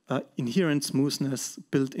smoothness, inherent smoothness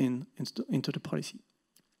built into the policy.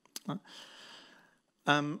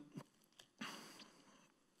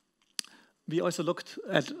 We also looked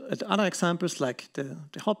at other examples like the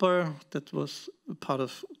hopper that was part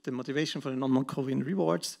of the motivation for the non-Markovian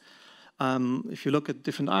rewards. If you look at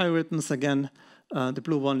different algorithms, again, the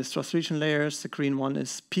blue one is thrust region layers, the green one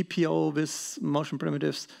is PPO with motion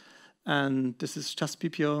primitives, and this is just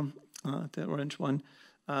PPO, the orange one.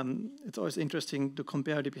 It's always interesting to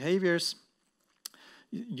compare the behaviors.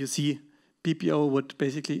 You see PPO would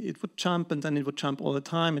basically, it would jump and then it would jump all the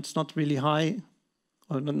time. It's not really high,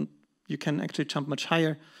 or you can actually jump much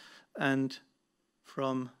higher. And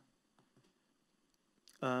from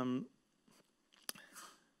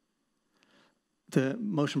the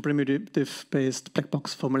motion primitive-based black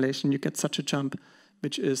box formulation, you get such a jump,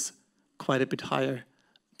 which is quite a bit higher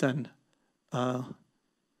than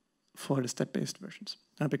for the step-based versions.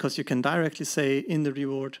 Because you can directly say in the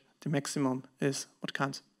reward, the maximum is what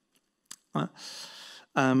counts.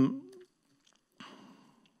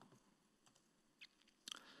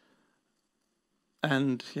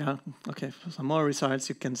 And yeah, okay, for some more results,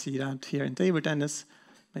 you can see that here in table tennis.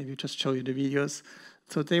 Maybe just show you the videos.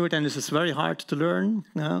 So table tennis is very hard to learn.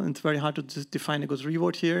 It's very hard to define a good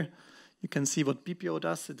reward here. You can see what PPO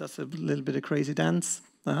does. It does a little bit of crazy dance.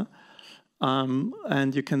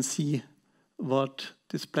 And you can see what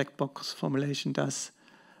this black box formulation does.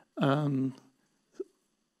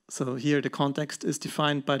 So here the context is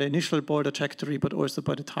defined by the initial ball trajectory, but also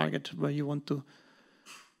by the target where you want to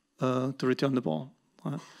return the ball.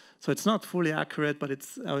 So it's not fully accurate, but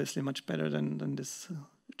it's obviously much better than this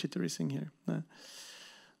jittery thing here.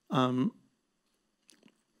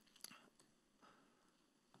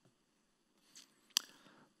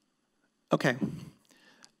 Okay.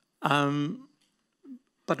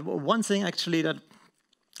 But one thing actually that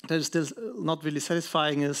is still not really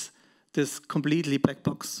satisfying is this completely black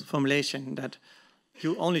box formulation that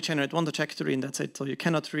you only generate one trajectory and that's it. So you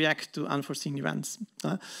cannot react to unforeseen events.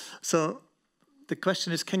 So the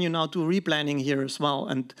question is, can you now do replanning here as well?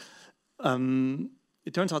 And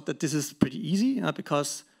it turns out that this is pretty easy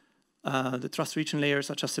because the thrust region layers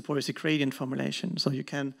are just a policy gradient formulation. So you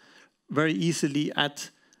can very easily add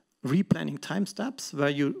replanning time steps where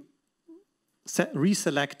you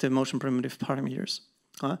reselect the motion primitive parameters.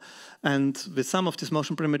 And with some of these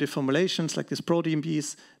motion primitive formulations, like this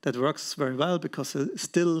ProDMBs, that works very well because it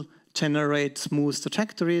still generates smooth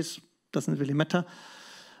trajectories, doesn't really matter.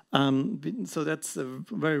 So that's a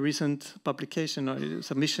very recent publication or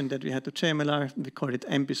submission that we had to JMLR. We call it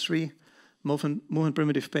MP3, movement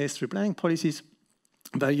primitive-based replanning policies,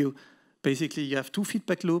 where you basically you have two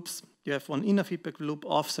feedback loops. You have one inner feedback loop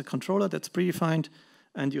of the controller that's predefined,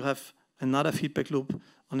 and you have another feedback loop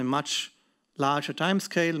on a much larger time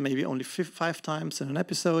scale, maybe only 5 times in an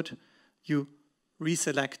episode. You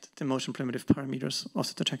reselect the motion primitive parameters of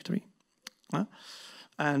the trajectory.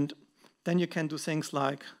 And then you can do things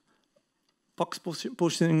like box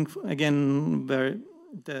pushing, again, where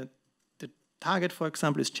the target, for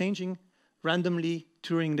example, is changing randomly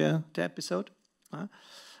during the episode.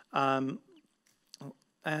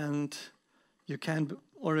 And you can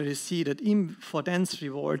already see that even for dense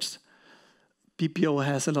rewards, PPO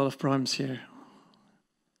has a lot of problems here.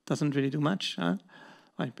 Doesn't really do much. I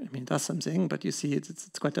mean, it does something, but you see it's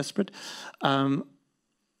quite desperate.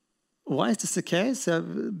 Why is this the case?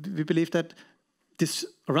 We believe that this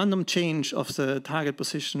random change of the target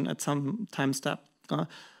position at some time step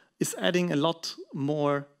is adding a lot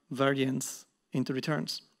more variance into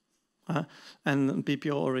returns. And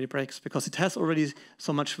PPO already breaks because it has already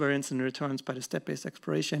so much variance in returns by the step-based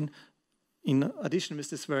exploration. In addition with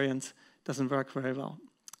this variance, it doesn't work very well.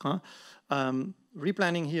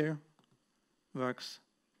 Replanning here works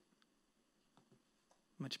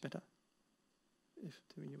much better. If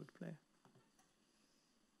the video would play.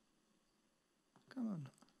 Come on.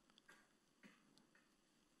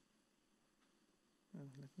 Let me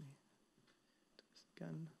do this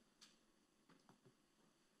again.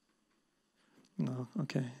 No,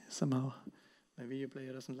 okay, somehow my video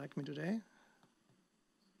player doesn't like me today.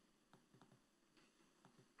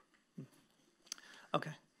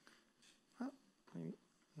 Okay. Maybe,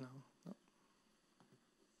 no.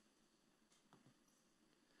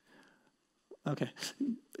 Okay,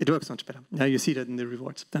 it works much better. Now you see that in the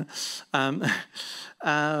rewards.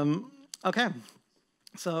 Okay,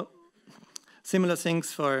 so similar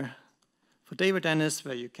things for David Dennis,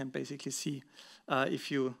 where you can basically see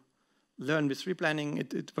if you learn with replanning,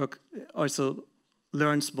 it also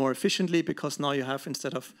learns more efficiently because now you have,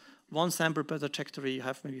 instead of 1 sample per trajectory, you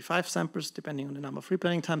have maybe 5 samples depending on the number of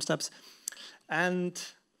replanning time steps. And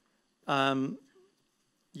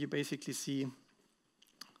you basically see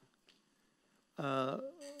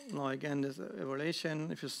now again, there's an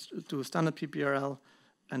evaluation. If you do standard PPRL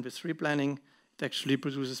and with replanning, it actually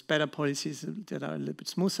produces better policies that are a little bit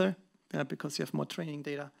smoother because you have more training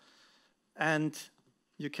data. And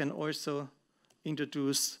you can also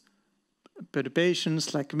introduce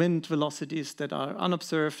perturbations like wind velocities that are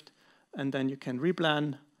unobserved, and then you can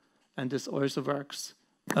replan. And this also works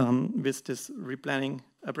with this replanning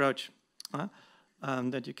approach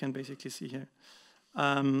that you can basically see here.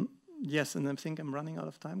 Yes, and I think I'm running out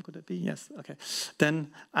of time. Could it be? Yes, okay.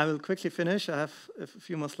 Then I will quickly finish. I have a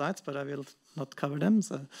few more slides, but I will not cover them.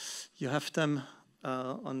 So you have them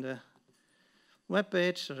on the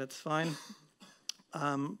webpage, so that's fine.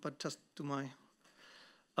 But just to my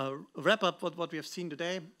wrap up what we have seen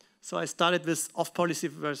today. So I started with off-policy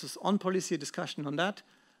versus on-policy discussion on that,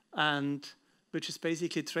 and which is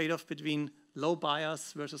basically a trade-off between low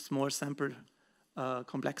bias versus more sample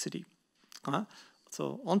complexity.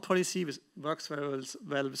 So on policy works very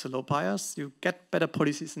well with a low bias. You get better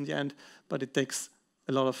policies in the end, but it takes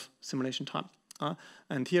a lot of simulation time.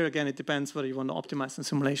 And here again, it depends whether you want to optimize the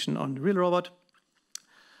simulation on the real robot.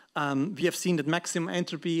 We have seen that maximum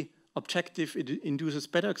entropy objective, it induces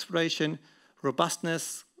better exploration,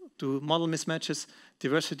 robustness to model mismatches,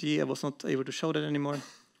 diversity, I was not able to show that anymore.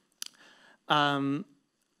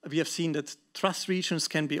 We have seen that trust regions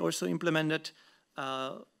can be also implemented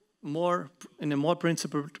in a more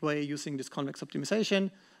principled way using this convex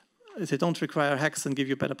optimization. They don't require hacks and give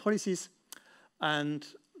you better policies. And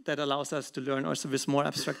that allows us to learn also with more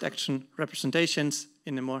abstract action representations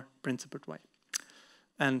in a more principled way.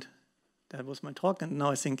 And that was my talk, and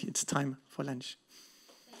now I think it's time for lunch.